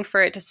long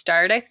for it to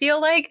start, I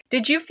feel like.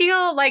 Did you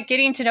feel like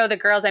getting to know the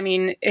girls? I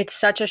mean, it's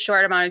such a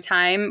short amount of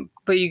time,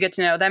 but you get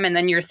to know them, and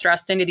then you're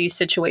thrust into these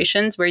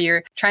situations where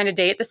you're trying to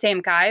date the same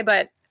guy.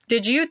 But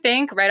Did you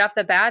think right off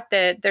the bat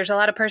that there's a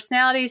lot of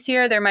personalities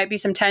here, there might be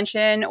some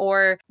tension,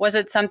 or was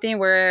it something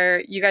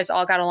where you guys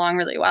all got along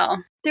really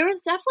well? There was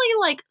definitely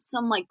like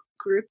some like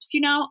groups,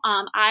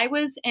 I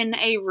was in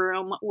a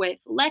room with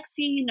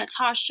Lexi,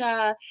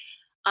 Natasha,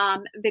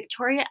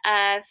 Victoria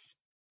F,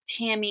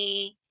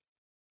 Tammy,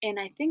 and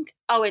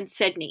and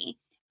Sydney.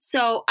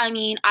 So, I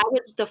mean, I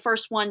was the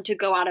first one to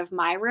go out of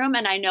my room,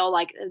 and I know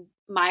like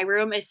my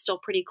room is still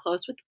pretty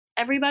close with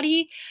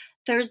everybody.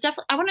 There's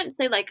definitely, I wouldn't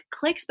say like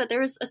cliques, but there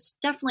was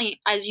definitely,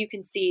 as you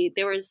can see,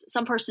 there was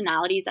some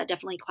personalities that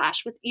definitely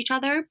clashed with each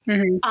other.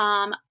 As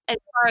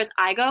far as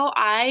I go,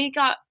 I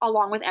got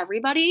along with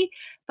everybody,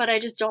 but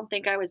I just don't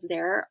think I was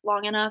there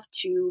long enough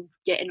to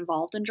get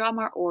involved in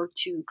drama or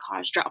to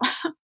cause drama.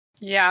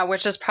 Yeah,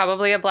 which is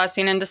probably a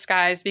blessing in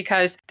disguise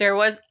because there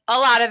was a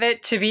lot of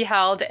it to be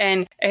held.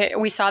 And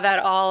we saw that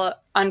all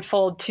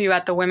unfold too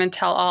at the Women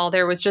Tell All.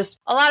 There was just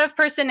a lot of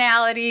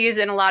personalities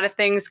and a lot of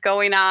things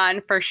going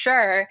on for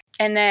sure.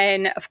 And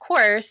then, of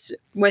course,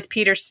 with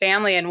Peter's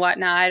family and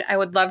whatnot, I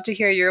would love to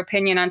hear your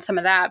opinion on some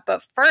of that.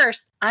 But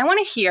first, I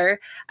want to hear,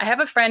 I have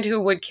a friend who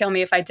would kill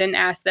me if I didn't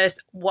ask this.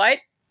 What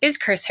is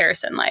Chris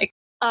Harrison like?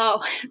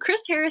 Oh,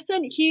 Chris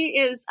Harrison,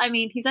 he's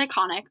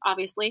iconic,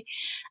 obviously.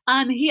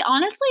 He's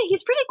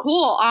pretty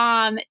cool.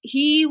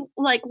 He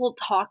like will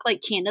talk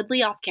like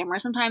candidly off camera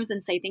sometimes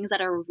and say things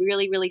that are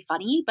really, really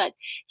funny, but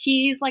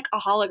he's like a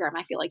hologram.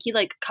 I feel like he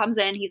like comes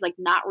in, he's like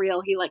not real.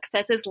 He like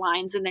says his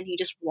lines and then he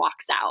just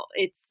walks out.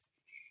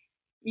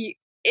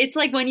 It's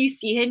like when you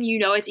see him, you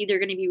know, it's either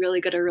going to be really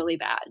good or really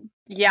bad.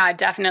 Yeah,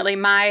 definitely.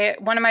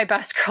 One of my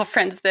best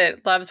girlfriends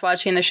that loves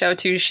watching the show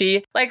too,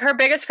 she like her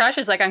biggest crush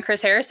is like on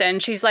Chris Harrison.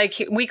 She's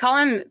like, we call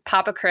him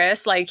Papa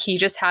Chris. Like he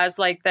just has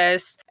like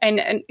this.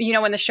 And you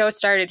know, when the show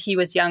started, he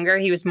was younger.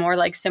 He was more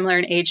like similar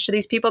in age to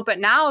these people. But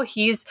now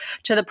he's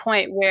to the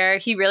point where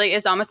he really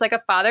is almost like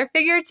a father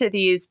figure to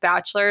these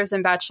bachelors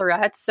and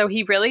bachelorettes. So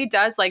he really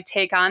does like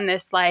take on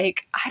this,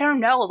 like, I don't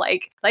know,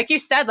 like you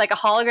said, like a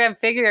hologram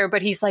figure,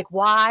 but he's like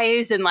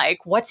wise and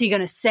like, what's he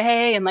going to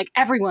say? And like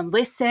everyone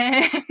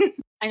listen.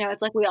 I know,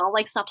 it's like we all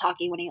like stop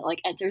talking when he like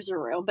enters the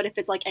room, but if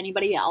it's like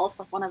anybody else,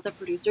 like one of the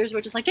producers,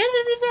 we're just like, da, da,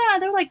 da, da.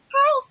 They're like,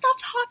 girl, stop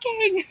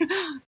talking.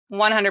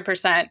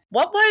 100%.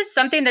 What was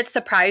something that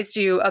surprised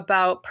you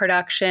about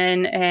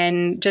production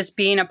and just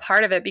being a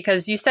part of it?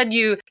 Because you said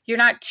you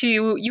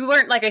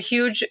weren't like a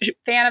huge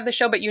fan of the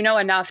show, but you know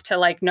enough to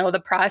like know the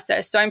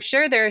process. So I'm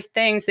sure there's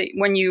things that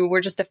when you were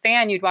just a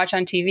fan, you'd watch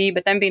on TV,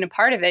 but then being a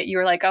part of it, you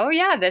were like, oh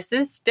yeah, this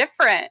is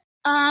different.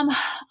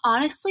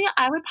 Honestly,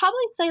 I would probably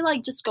say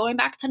like just going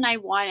back to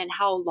night one and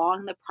how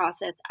long the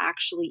process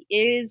actually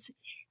is,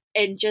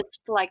 and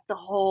just like the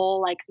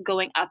whole like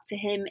going up to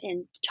him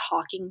and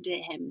talking to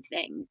him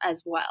thing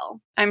as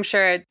well. I'm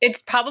sure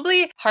it's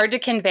probably hard to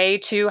convey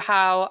to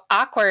how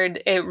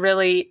awkward it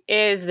really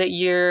is that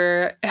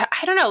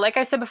I don't know, like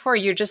I said before,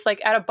 you're just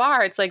like at a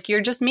bar. It's like you're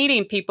just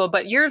meeting people,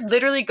 but you're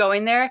literally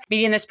going there,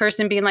 meeting this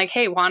person, being like,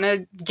 hey, want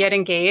to get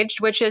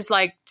engaged, which is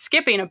like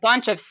skipping a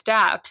bunch of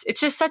steps. It's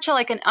just such a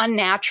like an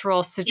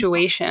unnatural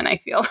situation, I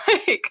feel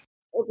like.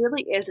 It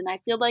really is. And I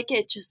feel like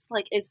it just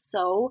like is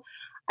so,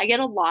 I get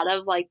a lot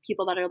of like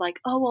people that are like,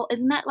 oh, well,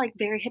 isn't that like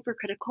very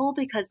hypocritical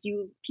because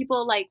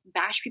people like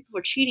bash people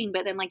for cheating,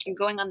 but then like you're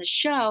going on the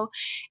show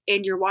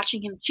and you're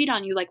watching him cheat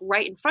on you like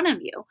right in front of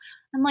you.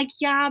 I'm like,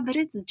 yeah, but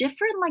it's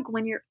different like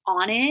when you're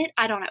on it.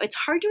 I don't know. It's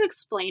hard to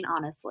explain,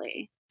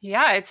 honestly.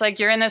 Yeah, it's like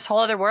you're in this whole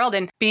other world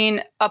and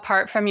being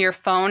apart from your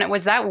phone.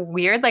 Was that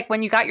weird? Like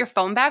when you got your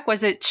phone back,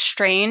 was it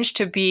strange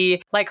to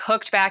be like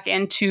hooked back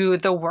into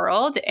the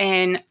world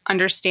and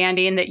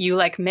understanding that you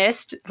like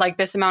missed like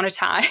this amount of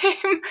time?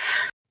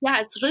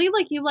 Yeah, it's really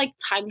like you like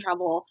time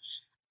travel.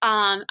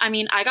 I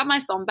mean, I got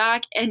my phone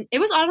back and it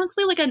was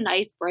honestly like a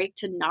nice break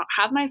to not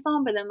have my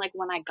phone. But then like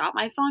when I got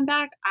my phone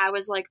back, I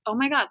was like, oh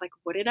my God, like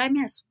what did I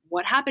miss?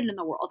 What happened in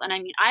the world? And I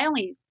mean, I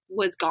only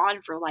was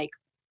gone for like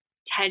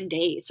 10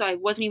 days. So I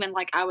wasn't even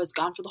like I was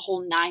gone for the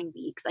whole 9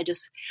 weeks.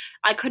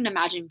 I couldn't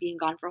imagine being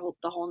gone for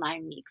the whole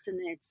 9 weeks. And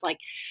it's like,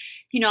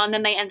 and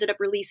then they ended up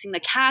releasing the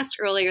cast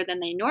earlier than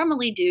they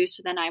normally do.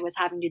 So then I was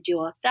having to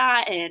deal with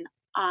that. And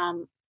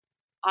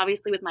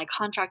obviously with my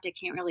contract, I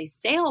can't really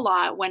say a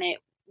lot when it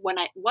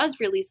was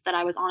released that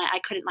I was on it. I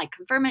couldn't like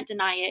confirm it,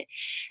 deny it.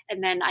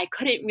 And then I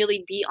couldn't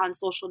really be on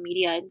social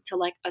media until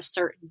like a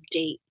certain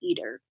date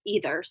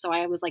either. So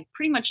I was like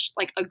pretty much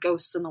like a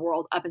ghost in the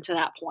world up until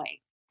that point.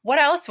 What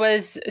else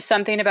was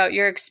something about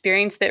your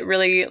experience that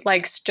really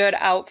like stood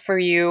out for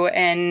you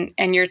and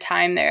your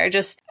time there?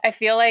 Just, I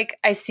feel like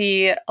I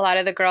see a lot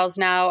of the girls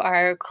now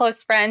are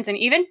close friends and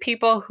even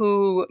people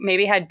who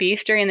maybe had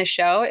beef during the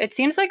show. It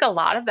seems like a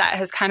lot of that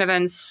has kind of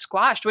been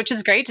squashed, which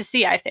is great to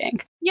see, I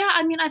think. Yeah,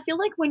 I mean, I feel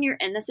like when you're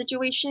in the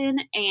situation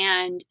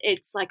and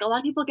it's like a lot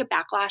of people get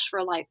backlash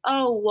for like,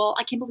 oh, well,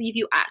 I can't believe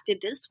you acted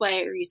this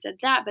way or you said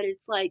that. But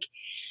it's like,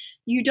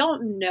 you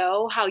don't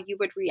know how you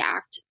would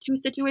react to a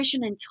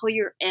situation until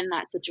you're in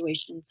that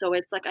situation. So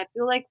it's like, I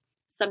feel like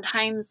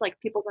sometimes like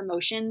people's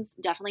emotions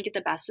definitely get the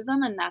best of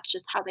them and that's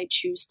just how they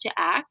choose to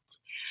act.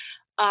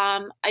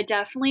 I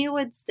definitely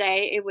would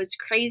say it was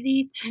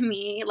crazy to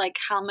me, like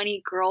how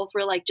many girls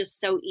were like just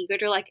so eager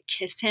to like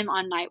kiss him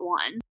on night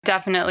one.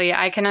 Definitely.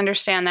 I can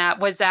understand that.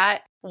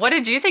 What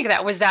did you think of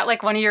that? Was that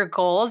like one of your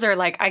goals or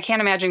like, I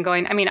can't imagine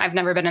going, I mean, I've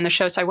never been in the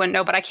show, so I wouldn't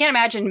know, but I can't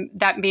imagine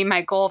that being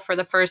my goal for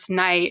the first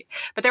night.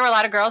 But there were a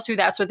lot of girls who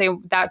that's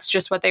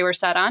just what they were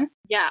set on.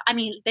 Yeah. I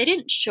mean, they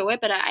didn't show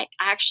it, but I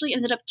actually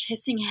ended up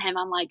kissing him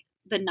on like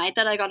the night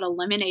that I got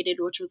eliminated,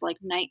 which was like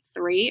night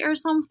 3 or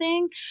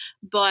something.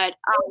 But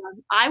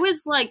I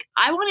was like,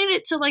 I wanted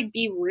it to like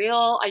be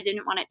real. I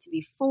didn't want it to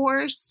be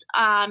forced.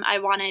 I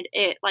wanted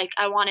it like,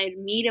 I wanted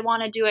me to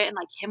want to do it and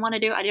like him want to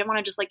do it. I didn't want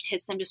to just like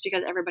kiss him just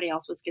because everybody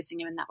else was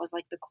kissing him and that was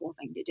like the cool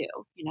thing to do,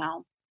 you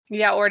know?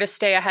 Yeah, or to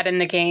stay ahead in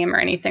the game or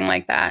anything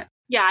like that.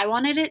 Yeah, I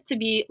wanted it to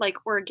be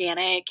like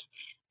organic.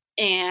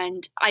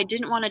 And I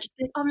didn't want to just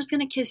be like, oh, I'm just going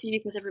to kiss you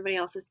because everybody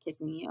else is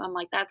kissing you. I'm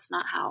like, that's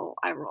not how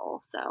I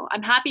roll. So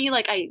I'm happy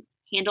like I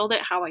handled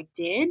it how I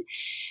did,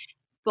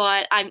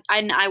 but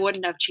I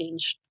wouldn't have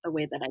changed the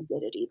way that I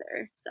did it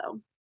either.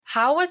 So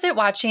How was it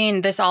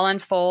watching this all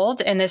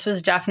unfold? And this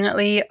was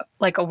definitely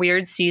like a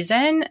weird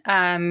season,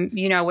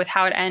 with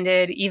how it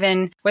ended.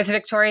 Even with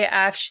Victoria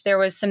F, there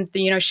was some,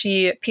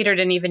 Peter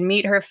didn't even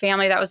meet her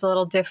family. That was a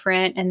little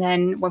different. And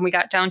then when we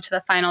got down to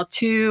the final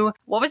 2,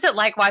 what was it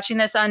like watching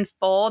this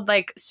unfold?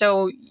 Like,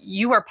 so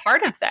you were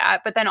part of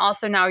that, but then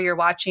also now you're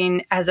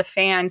watching as a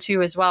fan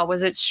too, as well.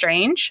 Was it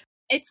strange?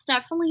 it's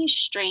definitely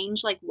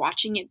strange, like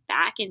watching it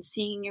back and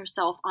seeing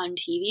yourself on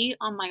TV.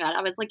 Oh my God.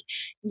 I was like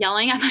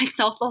yelling at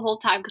myself the whole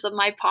time because of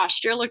my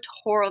posture looked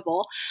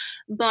horrible.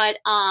 But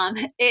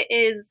it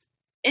is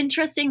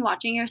interesting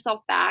watching yourself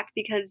back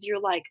because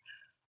you're like,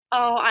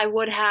 oh, I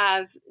would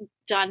have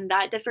done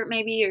that different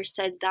maybe or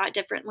said that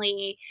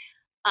differently.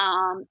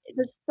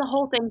 The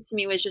whole thing to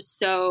me was just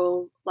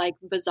so like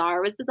bizarre.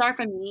 It was bizarre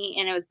for me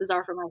and it was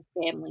bizarre for my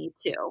family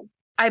too.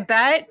 I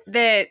bet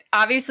that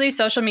obviously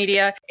social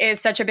media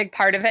is such a big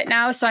part of it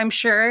now. So I'm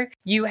sure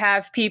you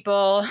have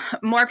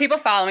more people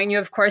following you,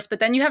 of course, but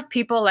then you have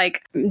people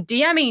like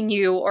DMing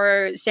you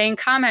or saying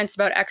comments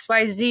about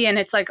XYZ. And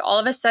it's like all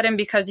of a sudden,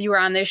 because you were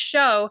on this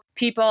show,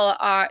 people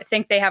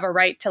think they have a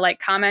right to like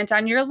comment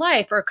on your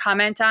life or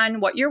comment on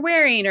what you're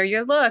wearing or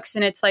your looks.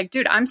 And it's like,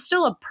 dude, I'm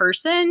still a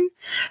person.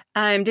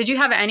 Did you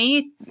have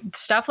any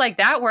stuff like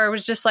that where it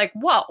was just like,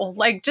 whoa,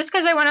 like just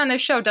because I went on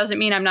this show doesn't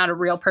mean I'm not a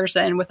real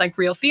person with like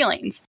real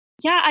feelings?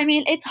 Yeah, I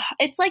mean,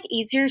 it's like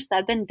easier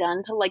said than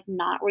done to like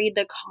not read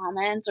the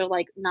comments or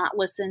like not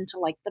listen to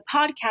like the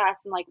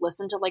podcast and like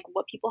listen to like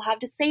what people have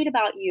to say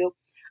about you.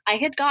 I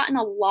had gotten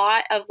a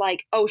lot of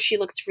like, oh, she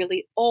looks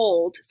really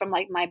old from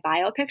like my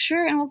bio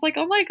picture. And I was like,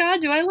 oh my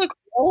God, do I look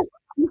old?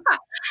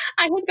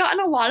 I had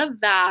gotten a lot of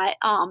that.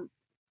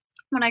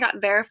 When I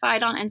got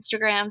verified on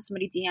Instagram,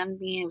 somebody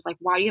DM'd me and was like,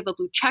 why do you have a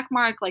blue check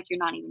mark? Like, you're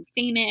not even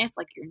famous.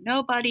 Like, you're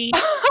nobody.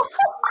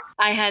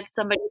 I had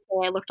somebody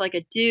say I looked like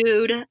a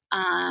dude.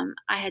 I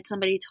had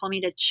somebody told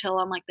me to chill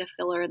on like the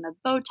filler and the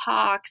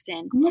Botox.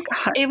 And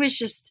it was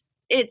just,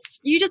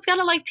 you just got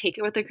to like take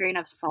it with a grain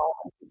of salt.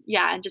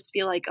 Yeah. And just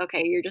be like,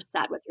 okay, you're just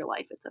sad with your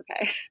life. It's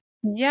okay.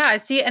 Yeah,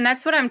 see, and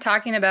that's what I'm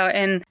talking about.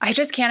 And I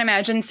just can't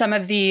imagine some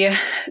of the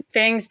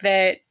things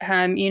that,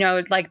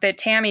 like that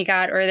Tammy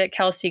got or that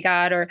Kelsey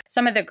got, or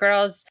some of the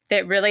girls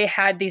that really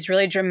had these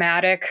really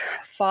dramatic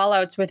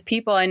fallouts with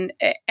people. And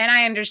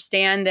I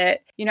understand that,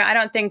 I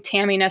don't think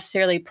Tammy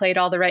necessarily played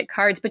all the right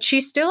cards, but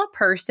she's still a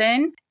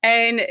person.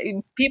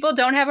 And people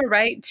don't have a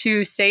right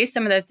to say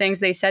some of the things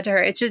they said to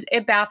her.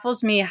 It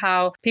baffles me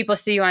how people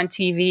see you on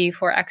TV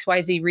for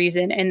XYZ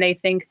reason and they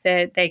think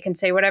that they can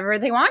say whatever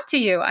they want to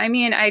you. I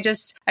mean,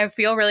 I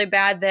feel really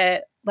bad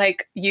that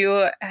like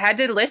you had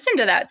to listen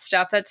to that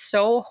stuff. That's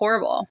so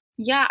horrible.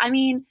 Yeah. I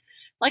mean,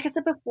 like I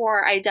said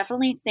before, I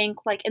definitely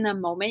think like in the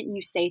moment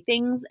you say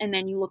things and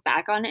then you look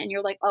back on it and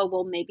you're like, oh,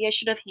 well, maybe I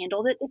should have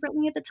handled it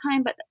differently at the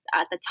time. But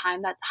at the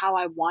time, that's how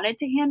I wanted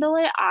to handle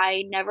it.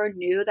 I never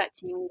knew that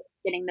Tammy was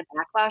getting the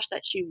backlash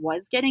that she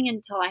was getting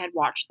until I had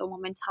watched The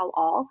Woman Tell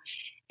All.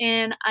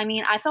 And I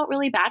mean, I felt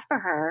really bad for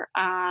her.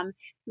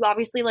 You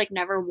obviously like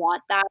never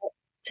want that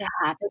to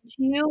happen to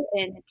you.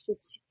 And it's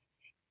just,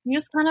 you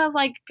just kind of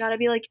like gotta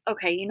be like,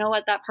 okay, you know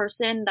what, that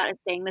person that is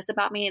saying this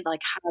about me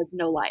like has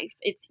no life.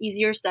 It's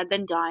easier said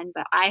than done,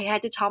 but I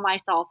had to tell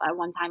myself at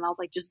one time, I was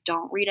like, just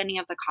don't read any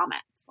of the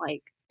comments.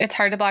 Like, it's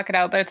hard to block it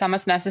out, but it's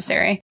almost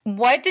necessary.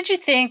 What did you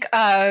think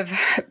of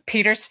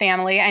Peter's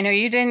family? I know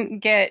you didn't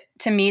get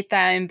to meet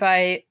them,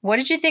 but what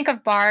did you think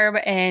of Barb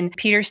and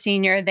Peter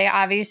Sr.? They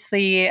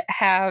obviously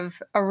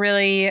have a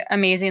really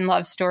amazing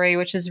love story,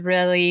 which is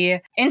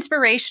really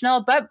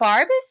inspirational. But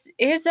Barb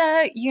is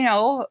a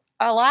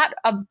lot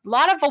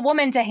of a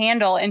woman to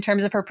handle in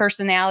terms of her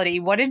personality.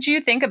 What did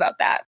you think about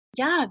that?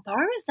 Yeah,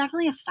 Barb is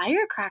definitely a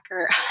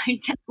firecracker.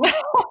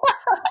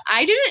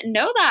 I didn't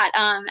know that.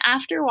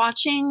 After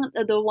watching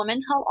The Woman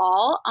Tell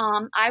All,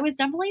 I was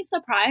definitely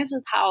surprised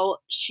with how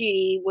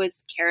she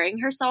was carrying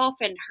herself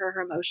and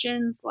her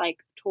emotions like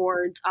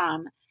towards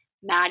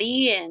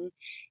Maddie. And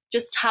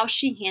just how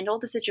she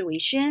handled the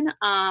situation.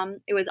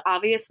 It was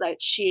obvious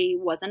that she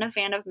wasn't a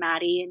fan of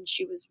Maddie, and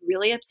she was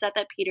really upset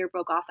that Peter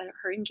broke off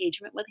her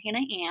engagement with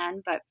Hannah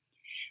Ann. But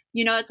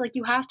it's like,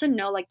 you have to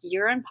know, like,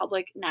 you're on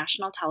public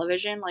national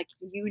television, like,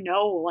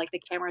 like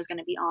the camera is going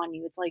to be on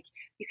you. It's like,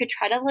 you could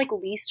try to like at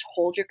least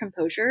hold your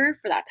composure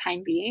for that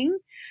time being.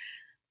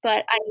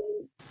 But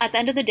at the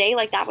end of the day,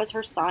 like, that was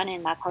her son,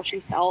 and that's how she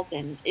felt,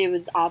 and it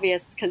was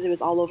obvious because it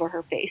was all over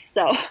her face.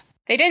 So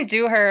they didn't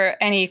do her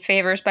any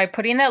favors by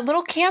putting that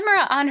little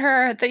camera on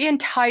her the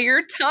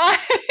entire time.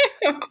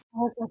 I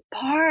was like,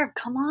 Barb,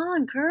 come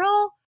on,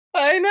 girl.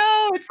 I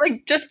know. It's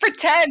like, just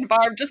pretend,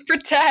 Barb. Just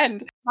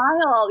pretend.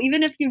 Smile,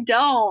 even if you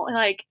don't.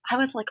 Like, I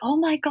was like, oh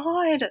my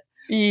God.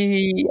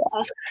 Yeah. I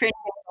was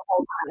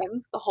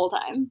cringing the whole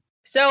time.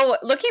 So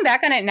looking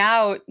back on it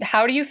now,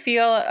 how do you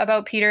feel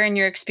about Peter and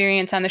your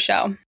experience on the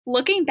show?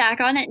 Looking back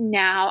on it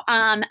now,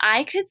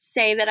 I could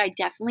say that I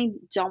definitely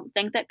don't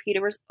think that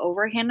Peter was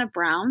over Hannah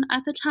Brown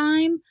at the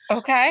time.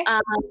 Okay.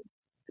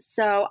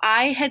 So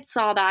I had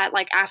saw that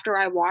like after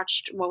I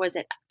watched, what was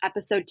it,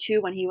 episode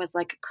 2, when he was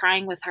like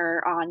crying with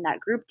her on that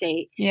group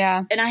date.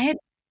 Yeah. And I had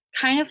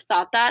kind of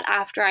thought that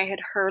after I had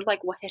heard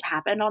like what had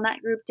happened on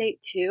that group date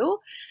too.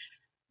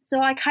 So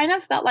I kind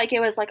of felt like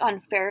it was like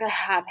unfair to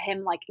have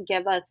him like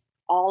give us,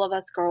 all of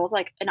us girls,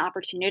 like an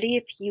opportunity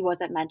if he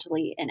wasn't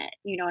mentally in it.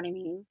 You know what I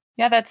mean?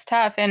 Yeah, that's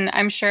tough. And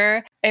I'm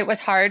sure it was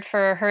hard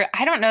for her.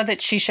 I don't know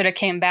that she should have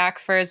came back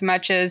for as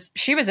much as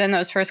she was in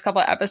those first couple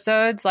of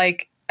episodes.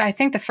 Like, I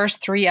think the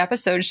first 3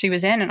 episodes she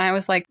was in, and I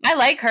was like, I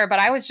like her, but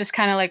I was just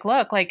kind of like,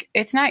 look, like,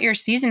 it's not your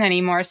season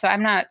anymore. So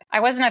I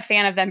wasn't a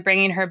fan of them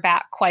bringing her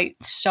back quite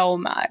so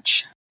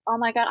much. Oh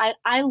my God.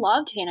 I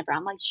loved Hannah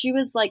Brown. Like, she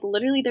was like,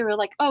 literally, they were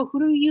like, oh, who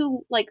do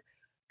you like?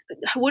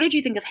 What did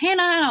you think of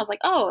Hannah? And I was like,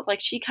 oh, like,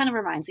 she kind of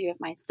reminds me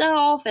of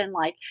myself. And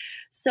like,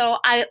 so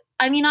I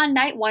mean, on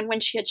night 1, when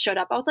she had showed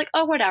up, I was like,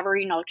 oh, whatever,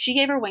 she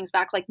gave her wings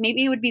back. Like,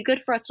 maybe it would be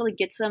good for us to like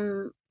get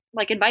some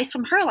like advice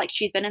from her. Like,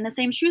 she's been in the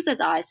same shoes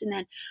as us. And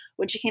then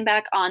when she came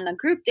back on the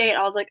group date,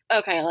 I was like,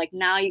 okay, like,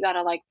 now you got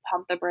to like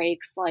pump the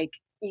brakes. Like,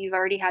 you've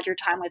already had your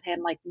time with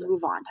him, like,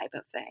 move on type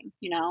of thing,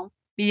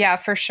 Yeah,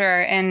 for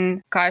sure.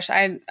 And gosh,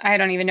 I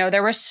don't even know.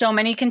 There were so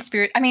many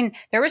conspiracy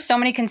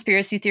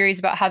theories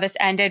about how this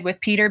ended, with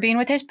Peter being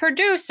with his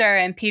producer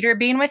and Peter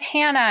being with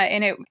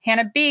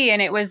Hannah B.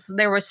 And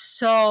there was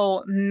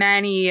so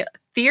many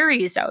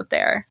theories out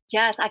there.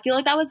 Yes, I feel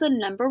like that was the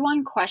number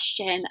one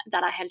question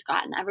that I had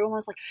gotten. Everyone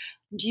was like,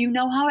 do you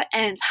know how it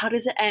ends? How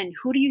does it end?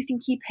 Who do you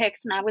think he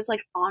picks? And I was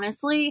like,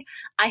 honestly,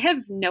 I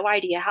have no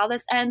idea how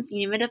this ends.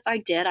 Even if I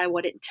did, I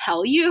wouldn't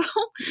tell you.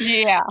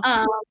 Yeah.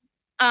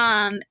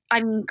 I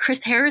mean,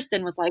 Chris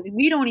Harrison was like,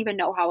 we don't even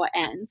know how it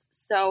ends.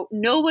 So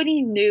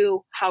nobody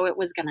knew how it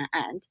was going to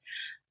end.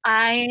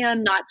 I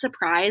am not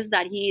surprised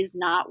that he's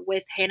not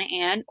with Hannah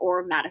Ann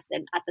or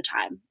Madison at the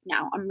time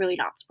now. I'm really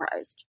not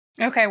surprised.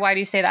 Okay, why do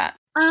you say that?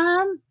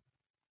 I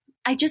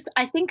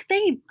think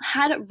they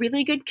had a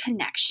really good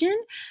connection,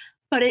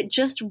 but it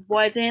just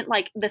wasn't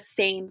like the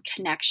same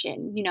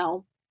connection,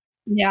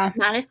 Yeah.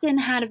 Madison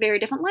had a very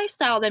different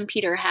lifestyle than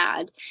Peter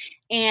had.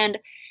 And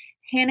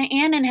Hannah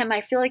Ann and him,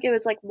 I feel like it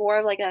was like more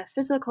of like a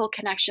physical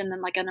connection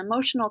than like an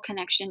emotional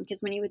connection,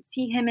 because when you would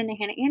see him and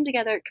Hannah Ann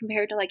together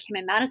compared to like him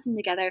and Madison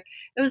together,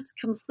 it was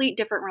a complete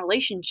different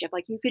relationship.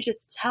 Like, you could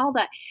just tell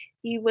that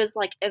he was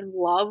like in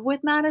love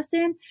with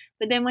Madison,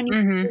 but then when you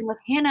were with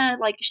Hannah,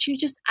 like, she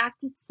just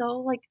acted so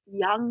like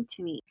young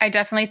to me. I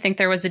definitely think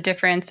there was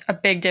a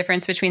big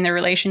difference between the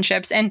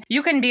relationships. And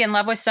you can be in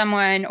love with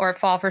someone or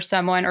fall for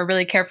someone or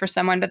really care for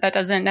someone, but that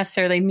doesn't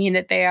necessarily mean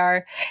that they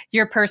are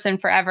your person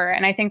forever.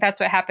 And I think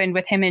that's what happened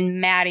with him and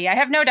Maddie. I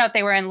have no doubt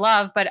they were in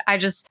love, but I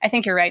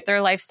think you're right.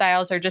 Their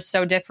lifestyles are just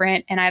so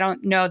different. And I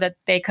don't know that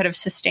they could have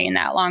sustained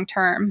that long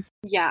term.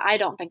 Yeah, I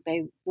don't think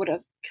they would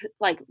have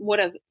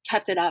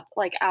kept it up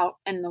like out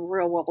in the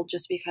real world,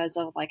 just because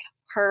of like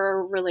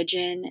her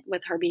religion,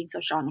 with her being so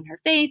strong in her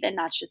faith, and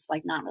that's just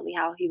like not really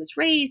how he was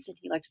raised, and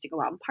he likes to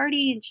go out and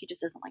party and she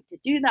just doesn't like to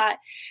do that.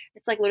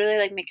 It's like literally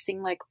like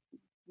mixing like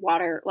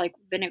water, like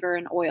vinegar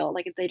and oil,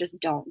 like they just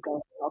don't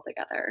go well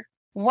together.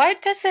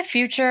 What does the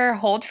future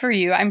hold for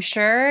you? I'm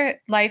sure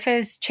life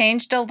has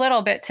changed a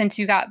little bit since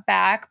you got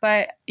back,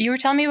 but you were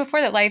telling me before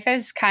that life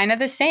is kind of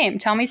the same.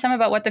 Tell me some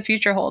about what the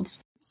future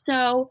holds.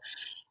 So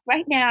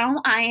right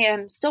now, I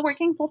am still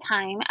working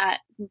full-time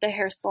at the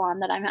hair salon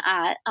that I'm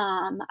at.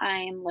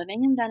 I am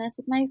living in Venice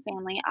with my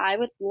family. I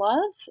would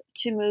love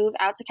to move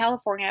out to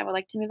California. I would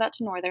like to move out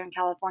to Northern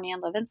California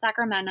and live in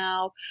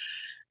Sacramento.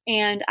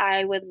 And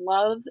I would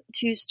love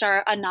to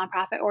start a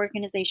nonprofit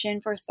organization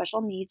for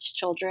special needs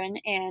children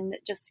and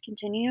just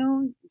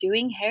continue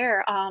doing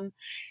hair.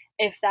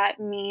 If that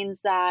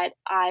means that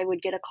I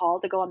would get a call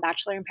to go on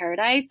Bachelor in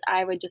Paradise,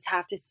 I would just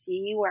have to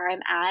see where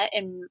I'm at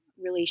and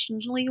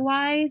relationally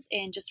wise,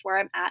 and just where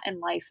I'm at in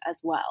life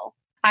as well.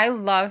 I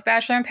love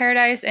Bachelor in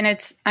Paradise, and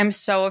I'm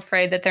so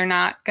afraid that they're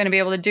not going to be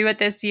able to do it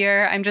this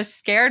year. I'm just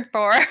scared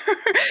for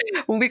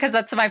because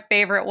that's my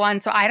favorite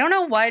one. So I don't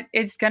know what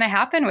is going to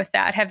happen with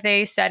that. Have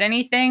they said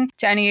anything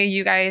to any of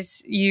you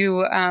guys,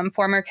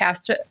 former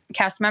cast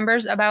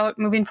members, about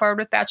moving forward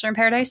with Bachelor in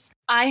Paradise?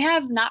 I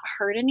have not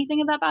heard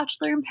anything about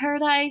Bachelor in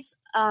Paradise.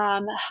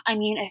 I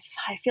mean,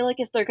 I feel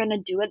like if they're going to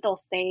do it, they'll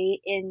stay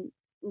in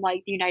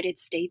like the United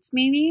States,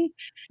 maybe.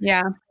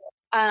 Yeah.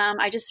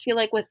 I just feel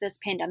like with this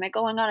pandemic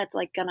going on, it's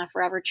like gonna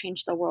forever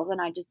change the world,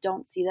 and I just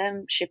don't see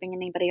them shipping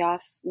anybody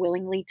off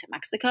willingly to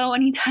Mexico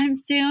anytime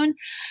soon.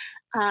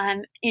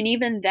 And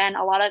even then,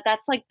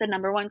 that's like the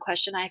number one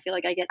question I feel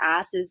like I get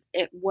asked is,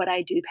 would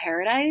I do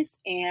Paradise?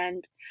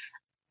 And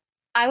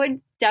I would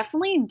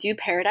definitely do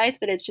Paradise,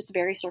 but it's just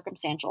very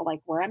circumstantial,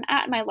 like where I'm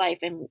at in my life,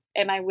 and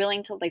am I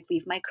willing to like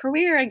leave my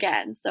career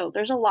again? So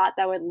there's a lot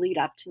that would lead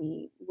up to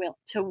me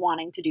to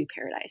wanting to do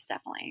Paradise,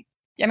 definitely.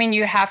 I mean,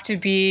 you have to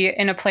be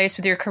in a place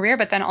with your career,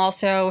 but then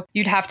also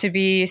you'd have to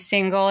be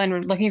single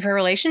and looking for a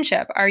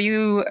relationship. Are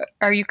you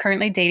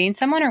currently dating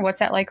someone, or what's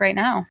that like right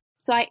now?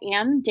 So I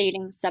am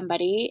dating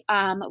somebody.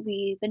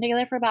 We've been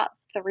together for about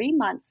 3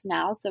 months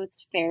now, so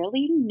it's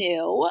fairly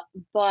new,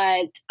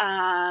 but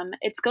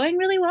it's going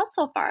really well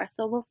so far.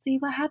 So we'll see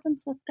what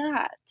happens with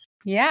that.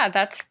 Yeah,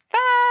 that's fun.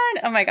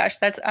 Oh my gosh,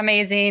 that's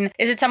amazing.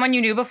 Is it someone you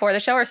knew before the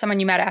show or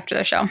someone you met after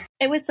the show?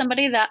 It was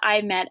somebody that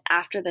I met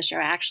after the show.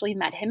 I actually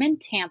met him in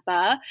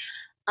Tampa.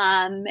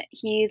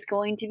 He's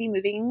going to be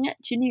moving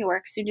to New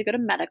York soon to go to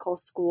medical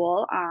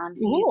school.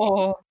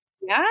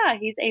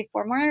 He's a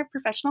former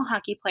professional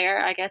hockey player.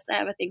 I guess I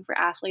have a thing for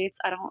athletes.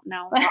 I don't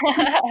know.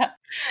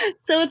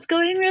 So it's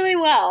going really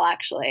well,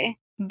 actually.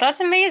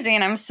 That's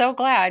amazing. I'm so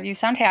glad. You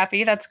sound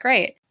happy. That's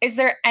great. Is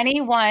there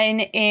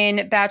anyone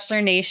in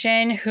Bachelor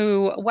Nation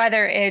who,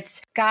 whether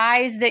it's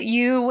guys that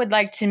you would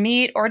like to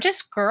meet or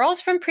just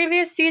girls from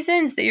previous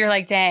seasons that you're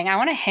like, dang, I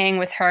want to hang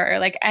with her, or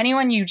like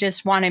anyone you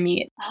just want to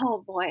meet?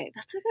 Oh boy,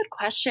 that's a good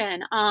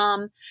question.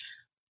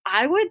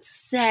 I would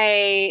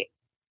say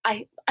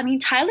I mean,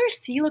 Tyler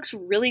C looks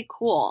really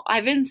cool.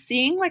 I've been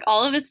seeing like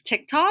all of his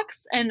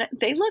TikToks and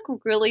they look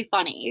really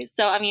funny.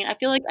 So, I mean, I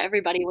feel like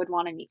everybody would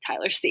want to meet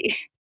Tyler C.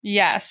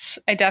 Yes,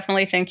 I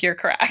definitely think you're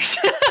correct.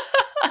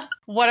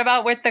 What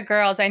about with the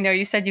girls? I know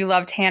you said you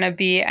loved Hannah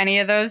B. Any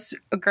of those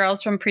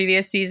girls from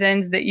previous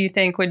seasons that you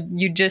think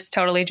you just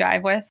totally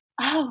jive with?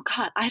 Oh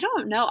God, I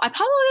don't know.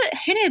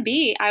 Hannah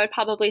B, I would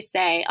probably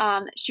say.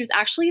 She was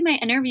actually in my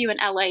interview in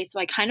LA, so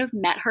I kind of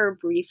met her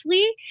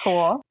briefly.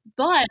 Cool.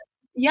 But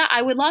yeah,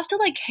 I would love to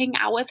like hang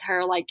out with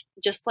her, like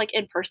just like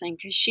in person,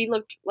 because she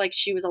looked like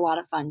she was a lot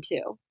of fun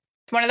too.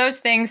 It's one of those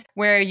things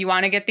where you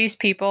want to get these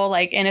people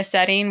like in a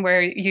setting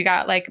where you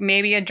got like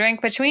maybe a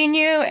drink between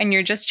you and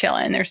you're just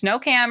chilling. There's no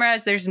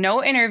cameras, there's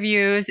no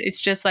interviews. It's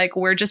just like,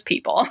 we're just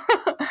people.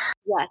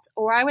 Yes.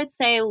 Or I would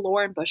say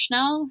Lauren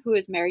Bushnell, who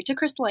is married to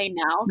Chris Lane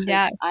now.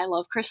 Yeah. I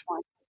love Chris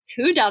Lane.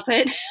 Who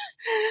doesn't?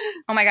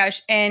 Oh my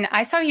gosh. And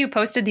I saw you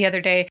posted the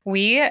other day.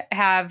 We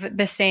have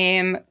the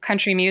same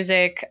country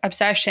music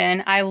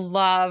obsession. I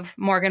love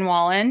Morgan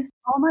Wallen.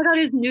 Oh my God.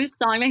 His new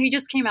song that he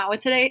just came out with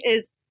today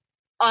is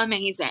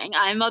amazing.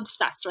 I'm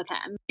obsessed with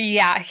him.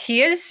 Yeah,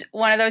 he is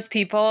one of those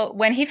people.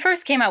 When he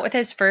first came out with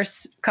his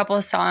first couple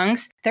of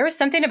songs, there was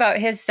something about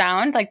his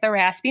sound, like the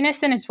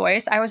raspiness in his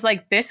voice. I was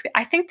like,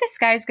 I think this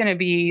guy's going to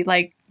be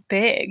like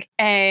big.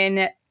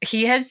 And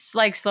he has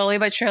like slowly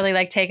but surely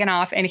like taken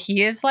off, and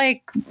he is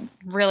like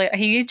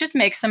he just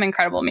makes some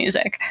incredible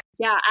music.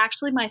 Yeah,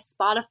 actually my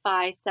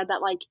Spotify said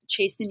that like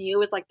Chasing You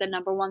was like the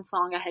number one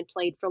song I had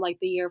played for like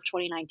the year of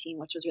 2019,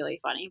 which was really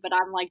funny, but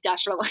I'm like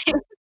definitely.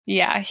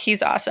 Yeah,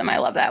 he's awesome. I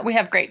love that. We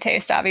have great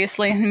taste,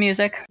 obviously, in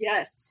music.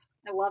 Yes.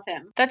 I love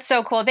him. That's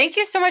so cool. Thank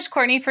you so much,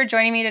 Courtney, for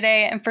joining me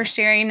today and for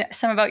sharing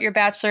some about your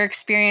Bachelor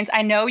experience.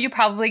 I know you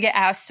probably get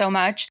asked so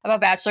much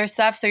about Bachelor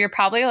stuff, so you're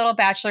probably a little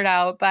bachelored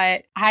out,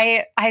 but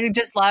I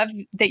just love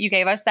that you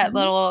gave us that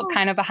little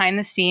kind of behind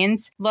the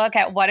scenes look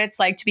at what it's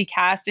like to be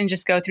cast and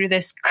just go through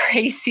this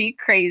crazy,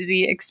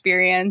 crazy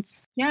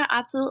experience. Yeah,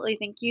 absolutely.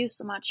 Thank you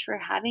so much for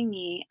having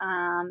me.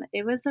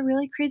 It was a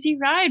really crazy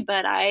ride,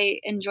 but I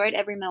enjoyed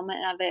every moment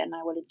of it, and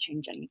I wouldn't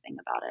change anything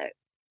about it.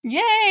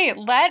 Yay!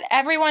 Let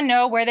everyone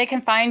know where they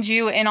can find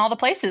you in all the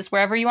places,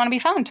 wherever you want to be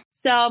found.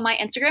 So my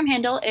Instagram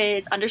handle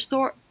is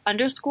 _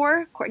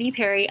 Courtney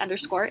Perry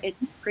 _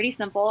 It's pretty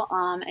simple.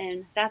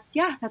 And that's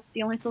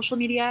the only social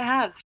media I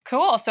have.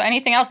 Cool. So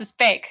anything else is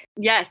fake.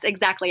 Yes,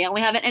 exactly. I only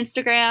have an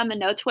Instagram and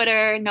no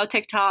Twitter, no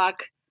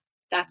TikTok.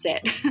 That's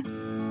it.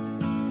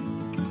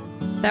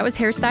 That was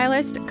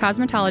hairstylist,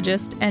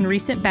 cosmetologist, and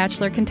recent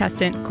Bachelor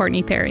contestant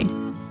Courtney Perry.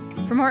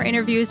 For more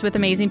interviews with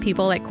amazing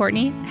people like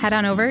Courtney, head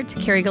on over to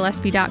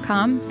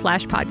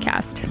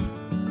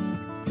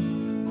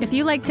carriegillespie.com/podcast. If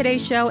you like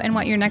today's show and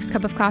want your next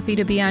cup of coffee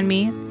to be on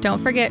me, don't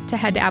forget to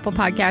head to Apple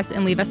Podcasts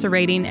and leave us a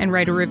rating and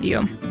write a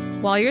review.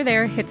 While you're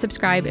there, hit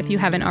subscribe if you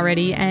haven't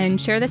already,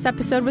 and share this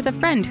episode with a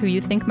friend who you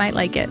think might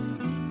like it.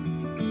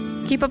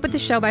 Keep up with the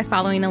show by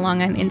following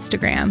along on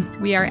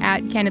Instagram. We are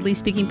at Candidly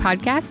Speaking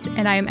Podcast,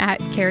 and I am at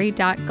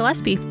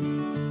Carrie.Gillespie.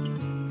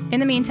 In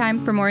the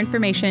meantime, for more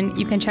information,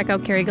 you can check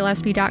out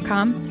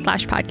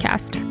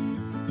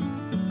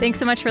carriegillespie.com/podcast. Thanks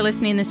so much for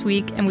listening this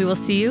week, and we will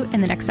see you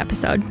in the next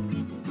episode.